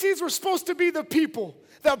Pharisees were supposed to be the people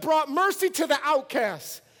that brought mercy to the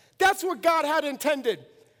outcasts. That's what God had intended.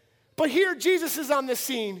 But here Jesus is on the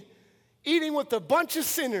scene, eating with a bunch of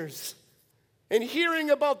sinners and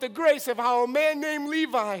hearing about the grace of how a man named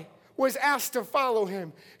Levi was asked to follow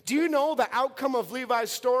him. Do you know the outcome of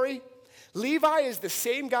Levi's story? Levi is the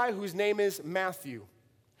same guy whose name is Matthew.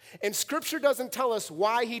 And Scripture doesn't tell us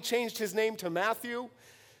why he changed his name to Matthew.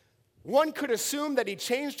 One could assume that he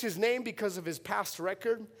changed his name because of his past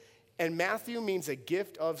record, and Matthew means a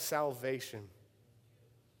gift of salvation.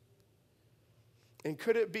 And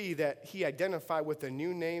could it be that he identified with a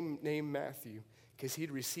new name named Matthew because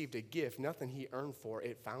he'd received a gift, nothing he earned for,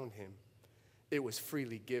 it found him. It was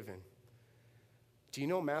freely given. Do you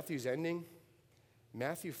know Matthew's ending?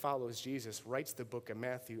 Matthew follows Jesus, writes the book of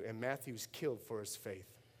Matthew, and Matthew's killed for his faith.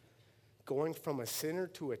 Going from a sinner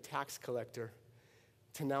to a tax collector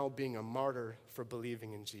to now being a martyr for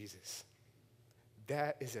believing in Jesus.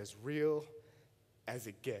 That is as real as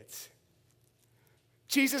it gets.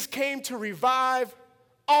 Jesus came to revive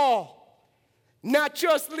all, not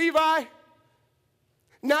just Levi,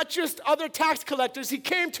 not just other tax collectors. He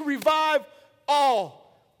came to revive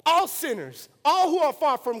all sinners, all who are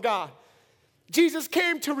far from God. Jesus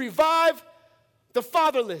came to revive the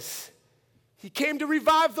fatherless. He came to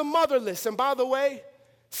revive the motherless. And by the way,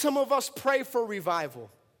 some of us pray for revival.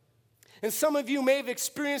 And some of you may have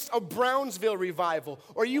experienced a Brownsville revival,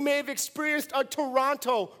 or you may have experienced a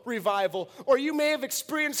Toronto revival, or you may have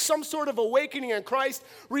experienced some sort of awakening in Christ.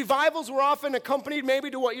 Revivals were often accompanied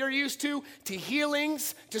maybe to what you're used to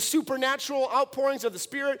healings, to supernatural outpourings of the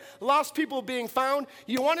Spirit, lost people being found.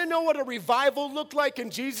 You want to know what a revival looked like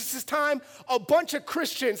in Jesus' time? A bunch of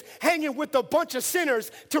Christians hanging with a bunch of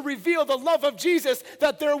sinners to reveal the love of Jesus,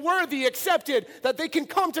 that they're worthy, accepted, that they can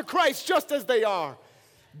come to Christ just as they are.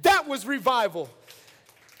 That was revival.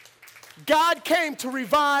 God came to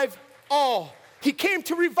revive all. He came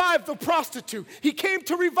to revive the prostitute. He came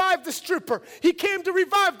to revive the stripper. He came to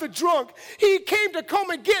revive the drunk. He came to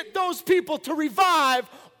come and get those people, to revive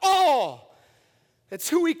all. That's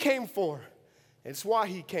who he came for. It's why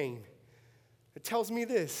he came. It tells me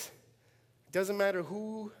this. It doesn't matter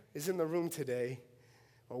who is in the room today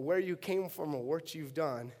or where you came from or what you've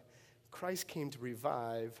done. Christ came to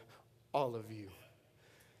revive all of you.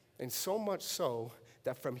 And so much so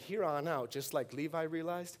that from here on out, just like Levi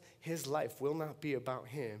realized, his life will not be about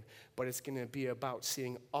him, but it's going to be about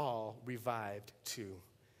seeing all revived too.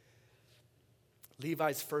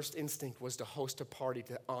 Levi's first instinct was to host a party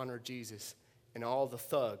to honor Jesus, and all the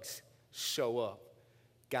thugs show up.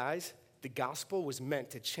 Guys, the gospel was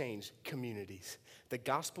meant to change communities. The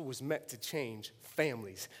gospel was meant to change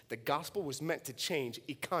families. The gospel was meant to change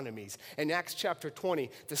economies. In Acts chapter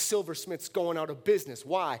 20, the silversmith's going out of business.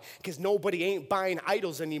 Why? Because nobody ain't buying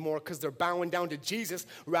idols anymore because they're bowing down to Jesus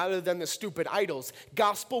rather than the stupid idols.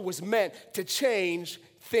 Gospel was meant to change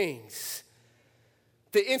things.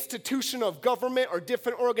 The institution of government or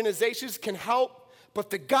different organizations can help,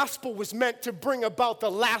 but the gospel was meant to bring about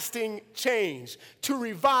the lasting change, to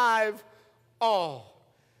revive all.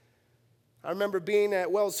 I remember being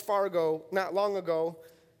at Wells Fargo not long ago,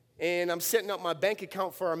 and I'm setting up my bank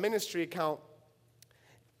account for our ministry account,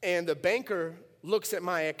 and the banker looks at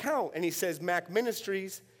my account, and he says, Mac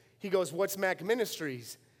Ministries. He goes, what's Mac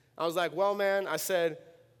Ministries? I was like, well, man, I said,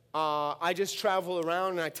 I just travel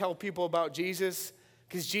around and I tell people about Jesus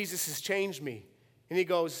because Jesus has changed me. And he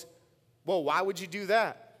goes, well, why would you do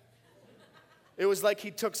that? It was like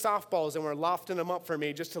he took softballs and were lofting them up for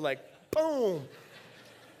me just to like, boom.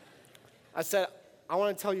 I said, I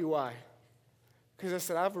want to tell you why. Because I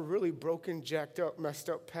said, I have a really broken, jacked up, messed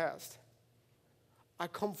up past. I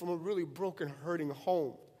come from a really broken, hurting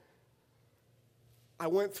home. I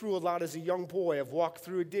went through a lot as a young boy. I've walked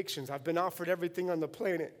through addictions. I've been offered everything on the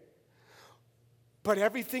planet. But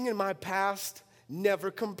everything in my past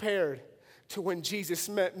never compared to when Jesus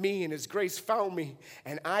met me and his grace found me.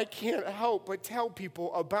 And I can't help but tell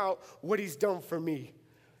people about what he's done for me.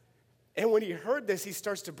 And when he heard this, he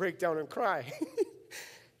starts to break down and cry.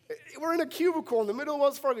 We're in a cubicle in the middle of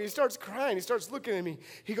Wells Fargo. He starts crying. He starts looking at me.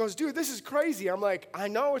 He goes, dude, this is crazy. I'm like, I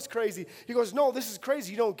know it's crazy. He goes, no, this is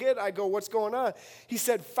crazy. You don't get it. I go, what's going on? He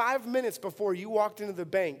said, 5 minutes before you walked into the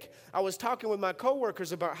bank, I was talking with my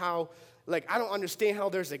coworkers about how, like, I don't understand how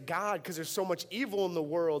there's a God because there's so much evil in the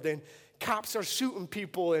world. And cops are shooting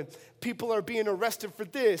people and people are being arrested for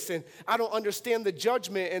this, and I don't understand the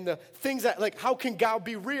judgment and the things that, like, how can God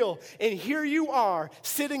be real? And here you are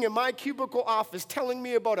sitting in my cubicle office telling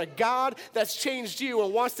me about a God that's changed you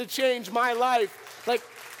and wants to change my life. Like,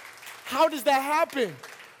 how does that happen?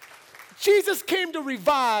 Jesus came to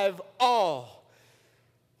revive all.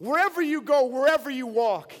 Wherever you go, wherever you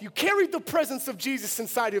walk, you carry the presence of Jesus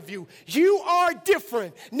inside of you. You are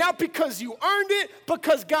different, not because you earned it,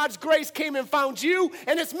 because God's grace came and found you,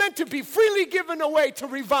 and it's meant to be freely given away to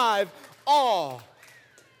revive all.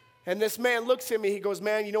 And this man looks at me, he goes,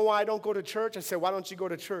 man, you know why I don't go to church? I said, why don't you go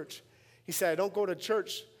to church? He said, I don't go to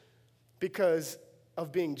church because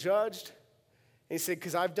of being judged. And he said,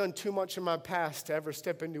 because I've done too much in my past to ever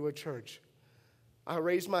step into a church. I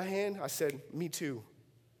raised my hand, I said, me too.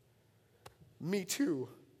 Me too.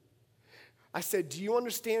 I said, do you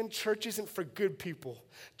understand church isn't for good people?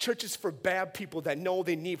 Church is for bad people that know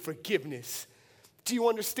they need forgiveness. Do you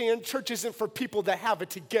understand? Church isn't for people that have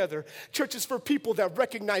it together. Church is for people that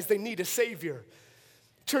recognize they need a Savior.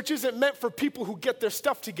 Church isn't meant for people who get their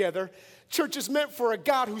stuff together. Church is meant for a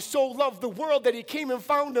God who so loved the world that he came and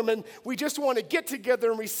found them, and we just want to get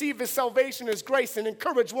together and receive his salvation, his grace, and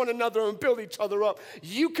encourage one another and build each other up.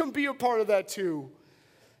 You can be a part of that too.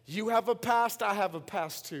 You have a past, I have a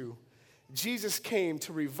past too. Jesus came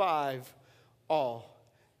to revive all.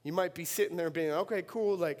 You might be sitting there being, okay,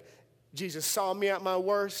 cool, like Jesus saw me at my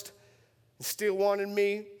worst and still wanted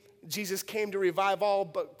me. Jesus came to revive all,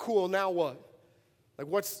 but cool, now what? Like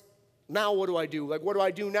now what do I do? Like what do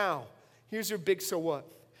I do now? Here's your big so what.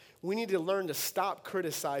 We need to learn to stop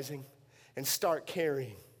criticizing and start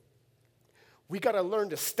caring. We got to learn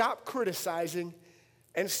to stop criticizing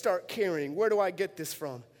and start caring. Where do I get this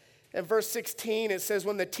from? In verse 16, it says,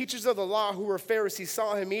 when the teachers of the law who were Pharisees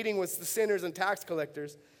saw him eating with the sinners and tax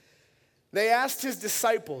collectors, they asked his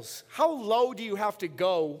disciples, how low do you have to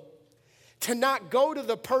go to not go to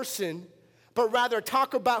the person, but rather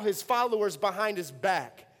talk about his followers behind his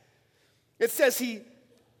back? It says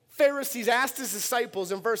Pharisees asked his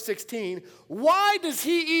disciples in verse 16, why does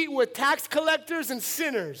he eat with tax collectors and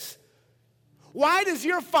sinners? Why does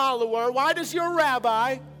your follower, why does your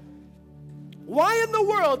rabbi, why in the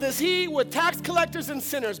world does he eat with tax collectors and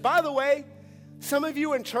sinners? By the way, some of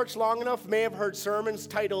you in church long enough may have heard sermons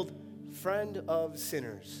titled, Friend of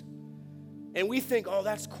Sinners. And we think, oh,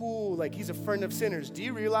 that's cool, like he's a friend of sinners. Do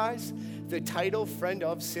you realize the title, Friend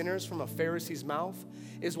of Sinners, from a Pharisee's mouth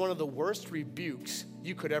is one of the worst rebukes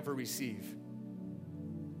you could ever receive?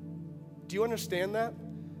 Do you understand that?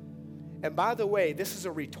 And by the way, this is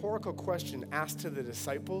a rhetorical question asked to the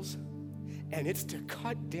disciples, and it's to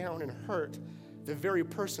cut down and hurt the very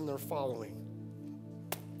person they're following.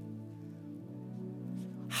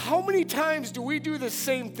 How many times do we do the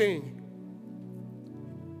same thing?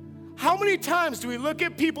 How many times do we look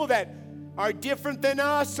at people that are different than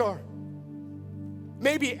us or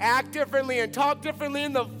maybe act differently and talk differently,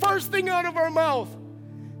 and the first thing out of our mouth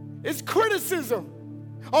is criticism?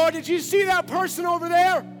 Oh, did you see that person over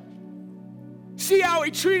there? See how he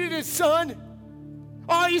treated his son?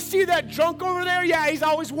 Oh, you see that drunk over there? Yeah, he's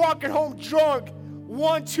always walking home drunk,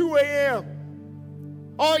 1, 2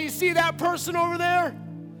 a.m. Oh, you see that person over there?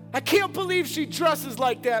 I can't believe she dresses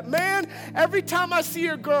like that. Man, every time I see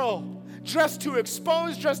a girl dressed to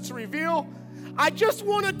expose, dressed to reveal, I just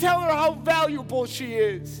want to tell her how valuable she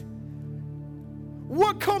is.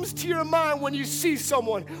 What comes to your mind when you see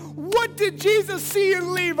someone? What did Jesus see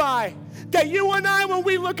in Levi that you and I, when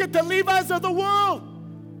we look at the Levi's of the world,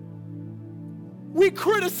 we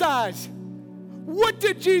criticize? What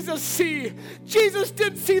did Jesus see? Jesus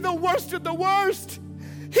didn't see the worst of the worst.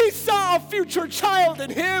 He saw a future child in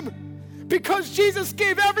him, because Jesus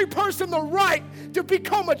gave every person the right to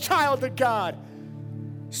become a child of God.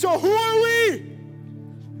 So who are we?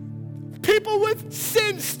 People with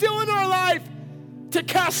sin still in our life to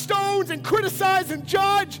cast stones and criticize and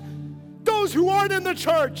judge those who aren't in the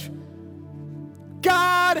church.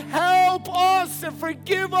 God, help us and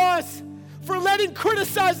forgive us for letting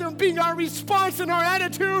criticizing being our response and our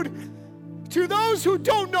attitude to those who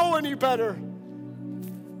don't know any better.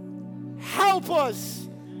 Help us.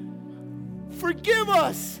 Forgive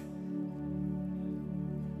us.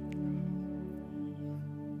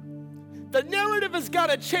 The narrative has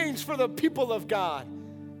got to change for the people of God.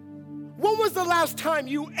 When was the last time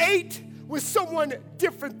you ate with someone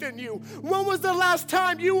different than you? When was the last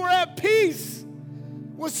time you were at peace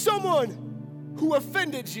with someone who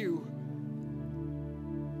offended you?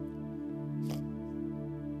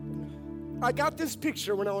 I got this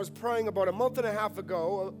picture when I was praying about a month and a half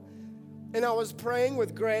ago, and I was praying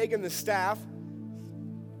with Greg and the staff,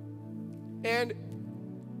 and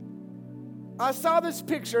I saw this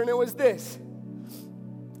picture, and it was this.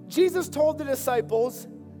 Jesus told the disciples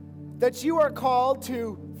that you are called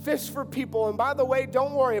to fish for people. And by the way,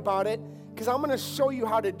 don't worry about it, because I'm going to show you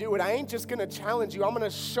how to do it. I ain't just going to challenge you. I'm going to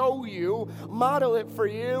show you, model it for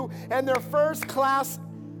you. And their first class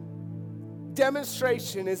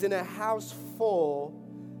demonstration is in a house full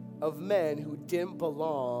of men who didn't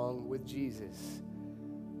belong with Jesus.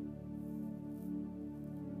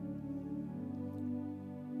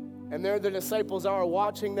 And there the disciples are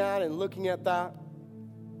watching that and looking at that,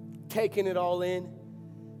 taking it all in.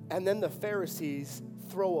 And then the Pharisees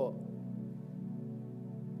throw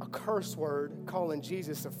a curse word, calling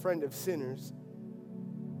Jesus a friend of sinners.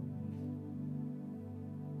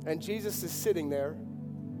 And Jesus is sitting there,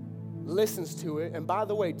 listens to it. And by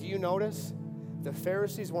the way, do you notice? The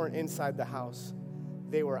Pharisees weren't inside the house.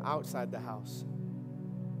 They were outside the house.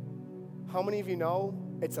 How many of you know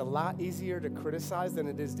it's a lot easier to criticize than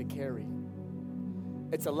it is to carry?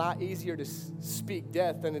 It's a lot easier to speak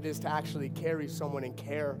death than it is to actually carry someone and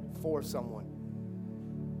care for someone.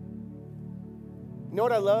 You know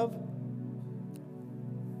what I love?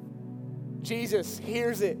 Jesus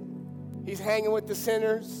hears it. He's hanging with the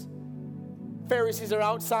sinners. Pharisees are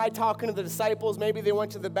outside talking to the disciples. Maybe they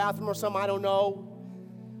went to the bathroom or something, I don't know.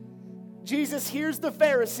 Jesus hears the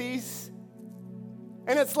Pharisees,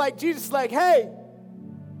 and it's like, Jesus is like, hey,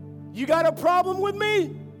 you got a problem with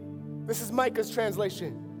me? This is Micah's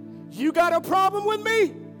translation. You got a problem with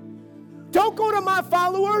me? Don't go to my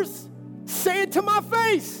followers. Say it to my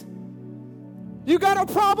face. You got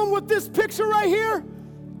a problem with this picture right here?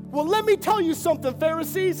 Well, let me tell you something,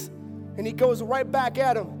 Pharisees. And he goes right back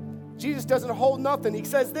at them. Jesus doesn't hold nothing. He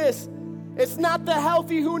says this, it's not the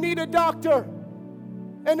healthy who need a doctor.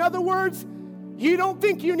 In other words, you don't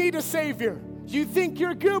think you need a savior. You think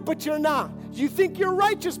you're good, but you're not. You think you're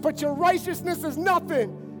righteous, but your righteousness is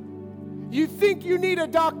nothing. You think you need a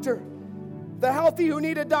doctor. The healthy who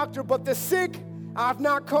need a doctor, but the sick, I've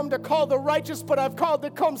not come to call the righteous, but I've called to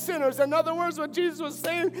come sinners. In other words, what Jesus was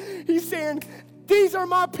saying, he's saying, these are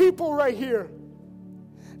my people right here.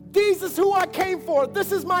 This is who I came for.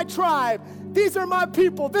 This is my tribe. These are my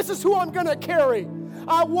people. This is who I'm going to carry.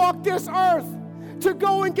 I walk this earth to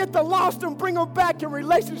go and get the lost and bring them back in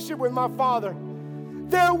relationship with my Father.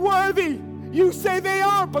 They're worthy. You say they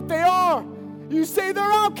aren't, but they are. You say they're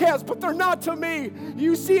outcasts, but they're not to me.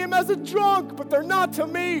 You see him as a drunk, but they're not to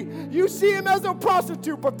me. You see him as a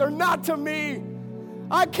prostitute, but they're not to me.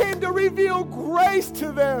 I came to reveal grace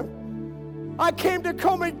to them. I came to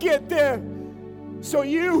come and get them. So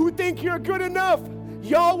you who think you're good enough,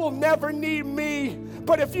 y'all will never need me.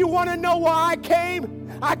 But if you want to know why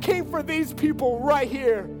I came for these people right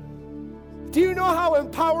here. Do you know how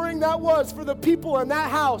empowering that was for the people in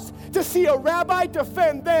that house to see a rabbi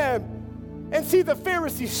defend them and see the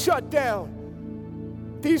Pharisees shut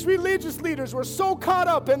down? These religious leaders were so caught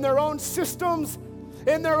up in their own systems,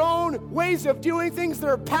 in their own ways of doing things,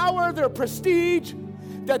 their power, their prestige,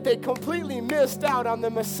 that they completely missed out on the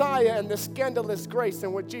Messiah and the scandalous grace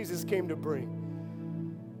and what Jesus came to bring.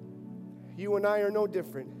 You and I are no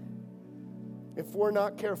different. If we're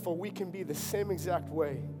not careful, we can be the same exact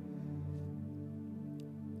way.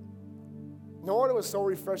 You know what was so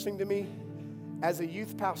refreshing to me? As a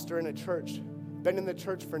youth pastor in a church, been in the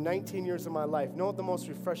church for 19 years of my life, you know what the most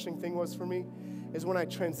refreshing thing was for me? Is when I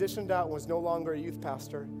transitioned out and was no longer a youth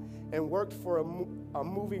pastor and worked for a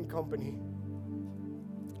moving company.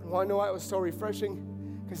 Want to know why it was so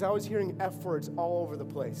refreshing? Because I was hearing F words all over the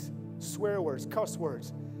place. Swear words, cuss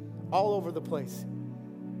words, all over the place.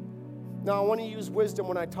 Now, I want to use wisdom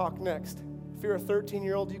when I talk next. If you're a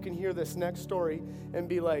 13-year-old, you can hear this next story and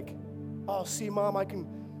be like, oh, see, Mom, I can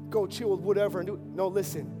go chill with whatever and do it. No,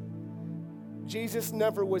 listen. Jesus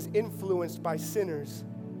never was influenced by sinners.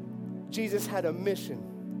 Jesus had a mission.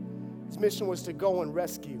 His mission was to go and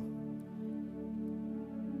rescue.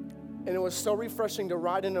 And it was so refreshing to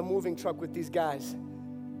ride in a moving truck with these guys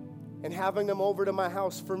and having them over to my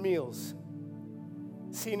house for meals.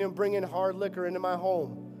 Seeing them bringing hard liquor into my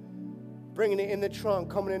home, bringing it in the trunk,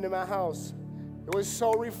 coming into my house. It was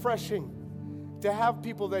so refreshing to have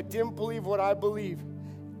people that didn't believe what I believe,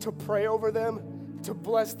 to pray over them, to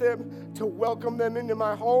bless them, to welcome them into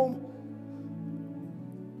my home.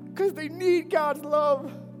 Because they need God's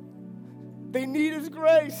love. They need His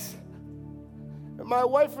grace. And my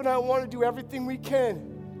wife and I want to do everything we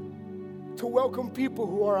can to welcome people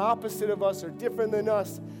who are opposite of us or different than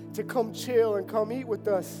us to come chill and come eat with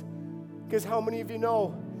us. Because how many of you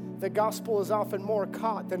know the gospel is often more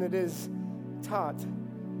caught than it is taught?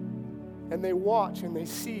 And they watch and they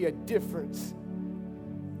see a difference.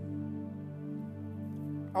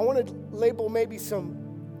 I want to label maybe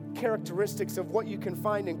some characteristics of what you can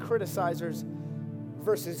find in criticizers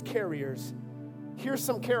versus carriers. Here's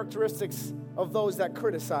some characteristics of those that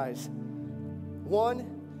criticize.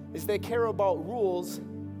 One is they care about rules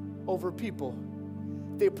over people.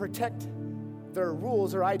 They protect their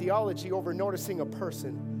rules or ideology over noticing a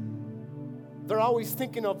person. They're always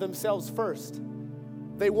thinking of themselves first.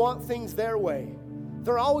 They want things their way.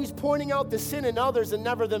 They're always pointing out the sin in others and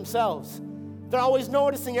never themselves. They're always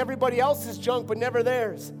noticing everybody else's junk but never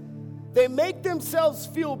theirs. They make themselves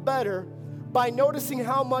feel better by noticing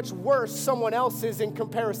how much worse someone else is in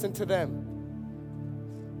comparison to them.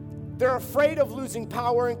 They're afraid of losing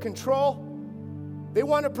power and control. They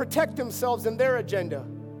want to protect themselves and their agenda.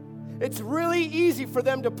 It's really easy for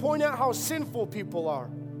them to point out how sinful people are.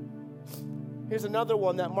 Here's another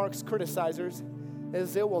one that marks criticizers,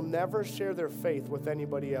 is they will never share their faith with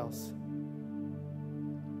anybody else.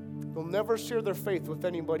 They'll never share their faith with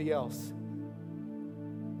anybody else.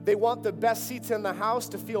 They want the best seats in the house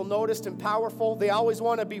to feel noticed and powerful. They always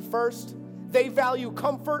want to be first. They value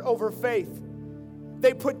comfort over faith.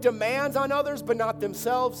 They put demands on others but not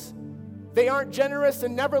themselves. They aren't generous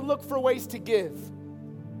and never look for ways to give.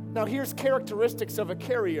 Now here's characteristics of a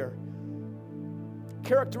carrier.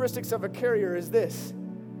 Characteristics of a carrier is this.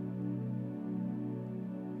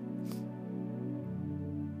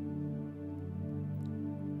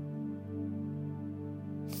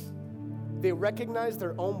 They recognize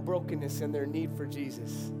their own brokenness and their need for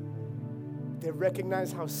Jesus. They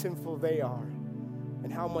recognize how sinful they are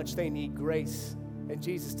and how much they need grace and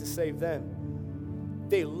Jesus to save them.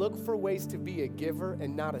 They look for ways to be a giver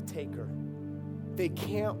and not a taker. They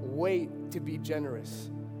can't wait to be generous.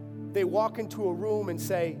 They walk into a room and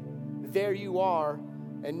say, "There you are,"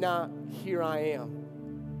 and not, "Here I am."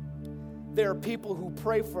 There are people who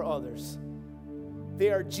pray for others. They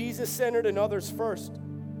are Jesus-centered and others first.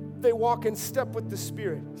 They walk in step with the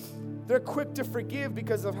Spirit. They're quick to forgive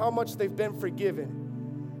because of how much they've been forgiven.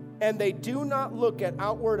 And they do not look at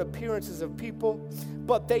outward appearances of people,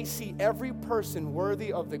 but they see every person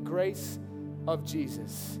worthy of the grace of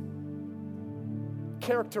Jesus.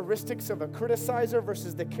 Characteristics of a criticizer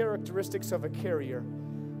versus the characteristics of a carrier.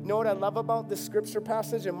 You know what I love about this scripture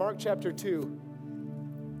passage in Mark chapter 2?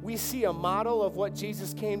 We see a model of what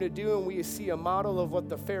Jesus came to do, and we see a model of what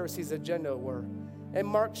the Pharisees' agenda were. In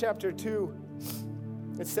Mark chapter 2,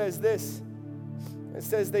 it says this. It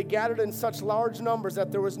says, they gathered in such large numbers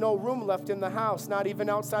that there was no room left in the house, not even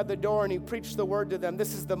outside the door, and he preached the word to them.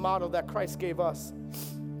 This is the model that Christ gave us.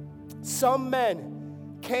 Some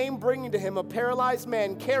men came bringing to him a paralyzed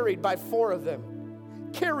man carried by 4 of them.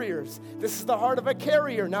 Carriers. This is the heart of a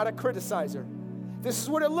carrier, not a criticizer. This is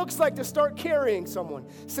what it looks like to start carrying someone.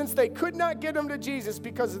 Since they could not get him to Jesus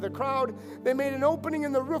because of the crowd, they made an opening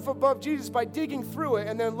in the roof above Jesus by digging through it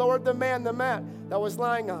and then lowered the mat that was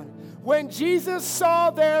lying on. When Jesus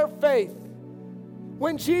saw their faith,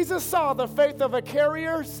 when Jesus saw the faith of a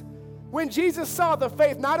carriers, when Jesus saw the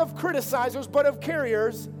faith not of criticizers but of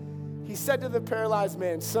carriers, he said to the paralyzed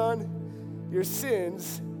man, "Son, your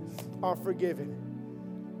sins are forgiven."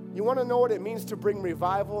 You want to know what it means to bring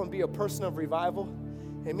revival and be a person of revival?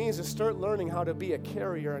 It means to start learning how to be a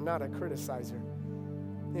carrier and not a criticizer.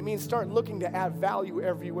 It means start looking to add value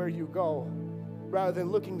everywhere you go rather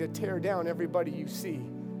than looking to tear down everybody you see.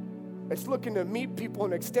 It's looking to meet people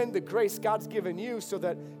and extend the grace God's given you so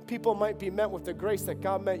that people might be met with the grace that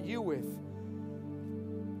God met you with.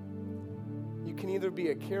 You can either be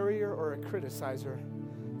a carrier or a criticizer,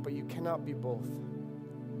 but you cannot be both.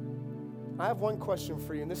 I have one question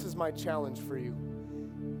for you, and this is my challenge for you.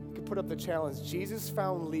 You can put up the challenge. Jesus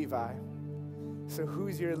found Levi. So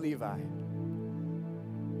who's your Levi?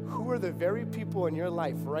 Who are the very people in your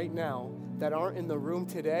life right now that aren't in the room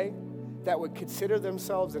today that would consider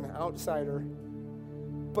themselves an outsider,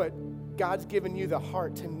 but God's given you the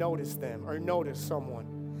heart to notice them or notice someone?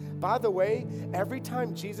 By the way, every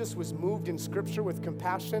time Jesus was moved in Scripture with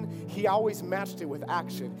compassion, he always matched it with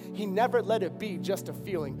action. He never let it be just a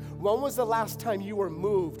feeling. When was the last time you were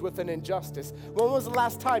moved with an injustice? When was the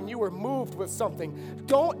last time you were moved with something?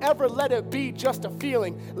 Don't ever let it be just a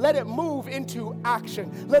feeling. Let it move into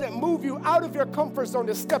action. Let it move you out of your comfort zone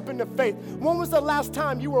to step into faith. When was the last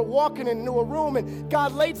time you were walking into a room and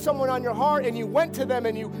God laid someone on your heart and you went to them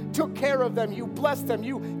and you took care of them, you blessed them,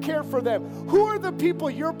 you cared for them? Who are the people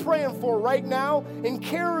you're praying for right now in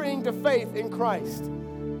carrying to faith in Christ?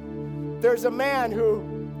 There's a man who,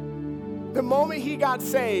 the moment he got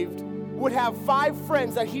saved, would have 5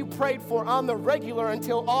 friends that he prayed for on the regular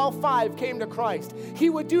until all 5 came to Christ. He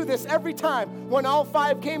would do this every time. When all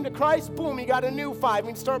 5 came to Christ, boom, he got a new 5.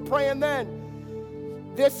 He'd start praying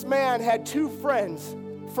then. This man had 2 friends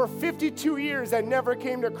for 52 years that never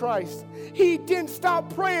came to Christ. He didn't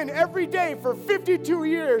stop praying every day for 52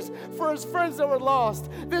 years for his friends that were lost.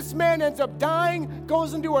 This man ends up dying,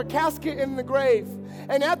 goes into a casket in the grave.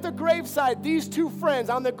 And at the graveside, these two friends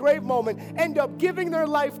on the grave moment end up giving their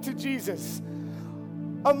life to Jesus.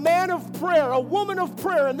 A man of prayer, a woman of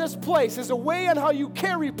prayer in this place is a way on how you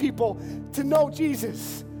carry people to know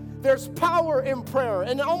Jesus. There's power in prayer,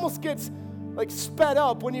 and it almost gets like sped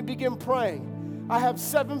up when you begin praying. I have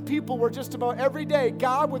 7 people where just about every day,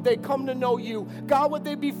 God, would they come to know you? God, would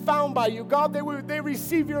they be found by you? God, would they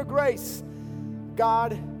receive your grace?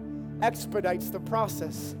 God expedites the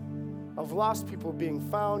process of lost people being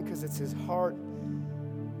found because it's his heart.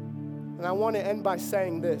 And I want to end by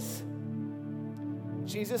saying this.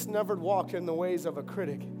 Jesus never walked in the ways of a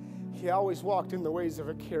critic. He always walked in the ways of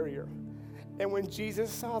a carrier. And when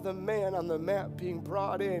Jesus saw the man on the mat being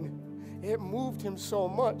brought in, it moved him so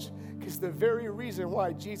much because the very reason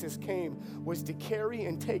why Jesus came was to carry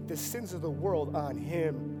and take the sins of the world on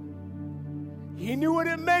him. He knew what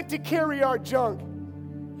it meant to carry our junk.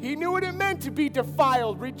 He knew what it meant to be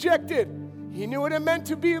defiled, rejected. He knew what it meant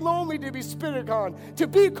to be lonely, to be spit on, to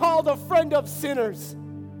be called a friend of sinners.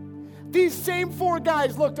 These same 4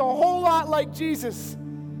 guys looked a whole lot like Jesus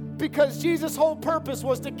because Jesus' whole purpose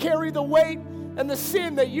was to carry the weight and the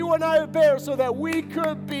sin that you and I bear so that we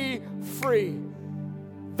could be free.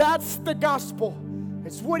 That's the gospel.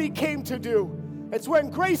 It's what he came to do. It's when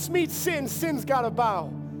grace meets sin, sin's got to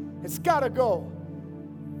bow. It's got to go.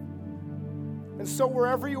 And so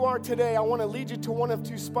wherever you are today, I want to lead you to one of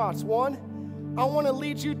 2 spots. One, I want to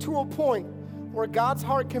lead you to a point where God's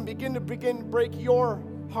heart can begin to break your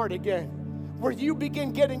heart again, where you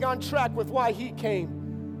begin getting on track with why he came.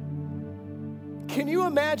 Can you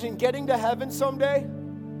imagine getting to heaven someday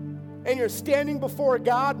and you're standing before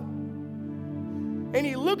God and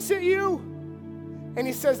he looks at you and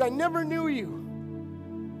he says, I never knew you.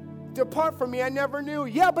 Depart from me, I never knew.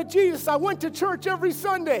 Yeah, but Jesus, I went to church every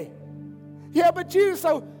Sunday. Yeah, but Jesus,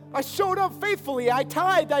 I showed up faithfully. I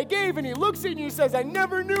tithed, I gave, and he looks at you and says, I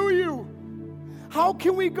never knew you. How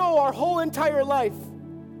can we go our whole entire life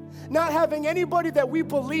not having anybody that we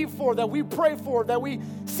believe for, that we pray for, that we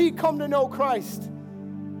see come to know Christ?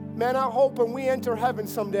 Man, I hope when we enter heaven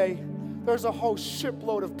someday, there's a whole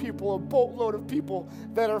shipload of people, a boatload of people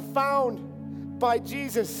that are found by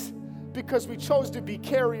Jesus because we chose to be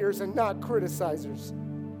carriers and not criticizers.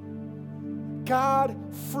 God,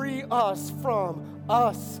 free us from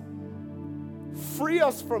us. Free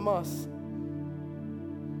us from us.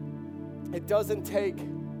 It doesn't take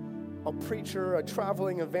a preacher, a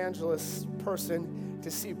traveling evangelist person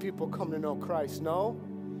to see people come to know Christ. No,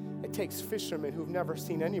 it takes fishermen who've never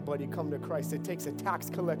seen anybody come to Christ. It takes a tax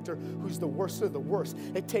collector who's the worst of the worst.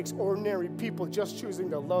 It takes ordinary people just choosing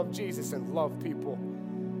to love Jesus and love people.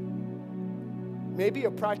 Maybe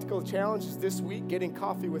a practical challenge is this week getting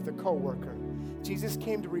coffee with a coworker. Jesus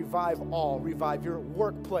came to revive all. Revive your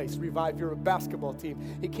workplace. Revive your basketball team.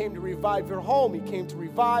 He came to revive your home. He came to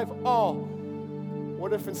revive all.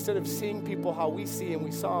 What if instead of seeing people how we see them, we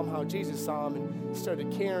saw them how Jesus saw them and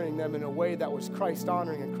started carrying them in a way that was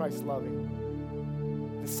Christ-honoring and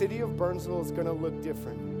Christ-loving? The city of Burnsville is going to look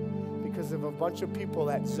different because of a bunch of people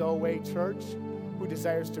at Zoe Church who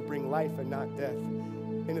desires to bring life and not death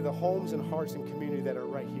into the homes and hearts and community that are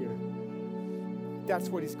right here. That's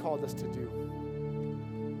what he's called us to do.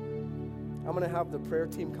 I'm going to have the prayer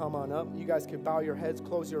team come on up. You guys can bow your heads,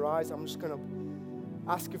 close your eyes. I'm just going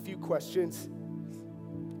to ask a few questions.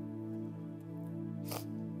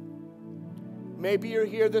 Maybe you're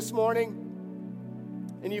here this morning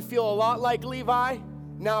and you feel a lot like Levi,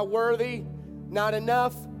 not worthy, not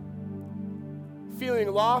enough,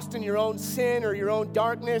 feeling lost in your own sin or your own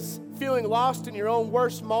darkness, feeling lost in your own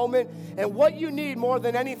worst moment. And what you need more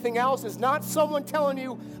than anything else is not someone telling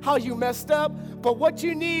you how you messed up, but what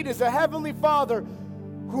you need is a heavenly Father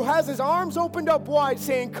who has his arms opened up wide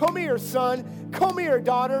saying, come here, son, come here,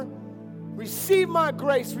 daughter, receive my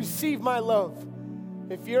grace, receive my love.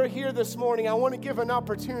 If you're here this morning, I want to give an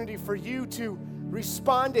opportunity for you to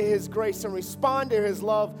respond to his grace and respond to his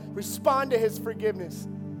love, respond to his forgiveness.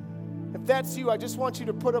 If that's you, I just want you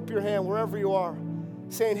to put up your hand wherever you are,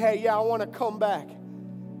 saying, hey, yeah, I want to come back.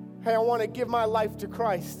 Hey, I want to give my life to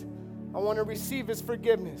Christ. I want to receive his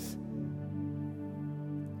forgiveness.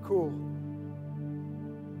 Cool.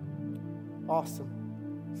 Awesome.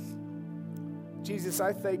 Jesus,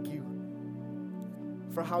 I thank you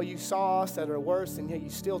for how you saw us at our worst and yet you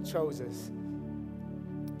still chose us.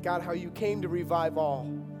 God, how you came to revive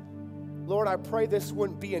all. Lord, I pray this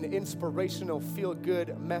wouldn't be an inspirational,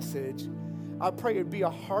 feel-good message. I pray it'd be a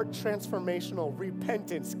heart transformational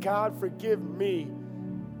repentance. God, forgive me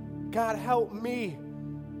God, help me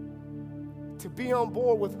to be on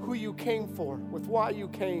board with who you came for, with why you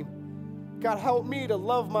came. God, help me to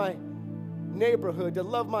love my neighborhood, to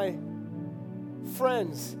love my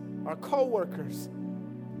friends, our co-workers.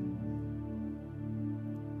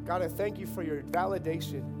 God, I thank you for your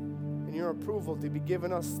validation and your approval to be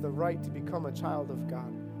giving us the right to become a child of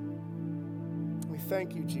God. We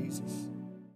thank you, Jesus.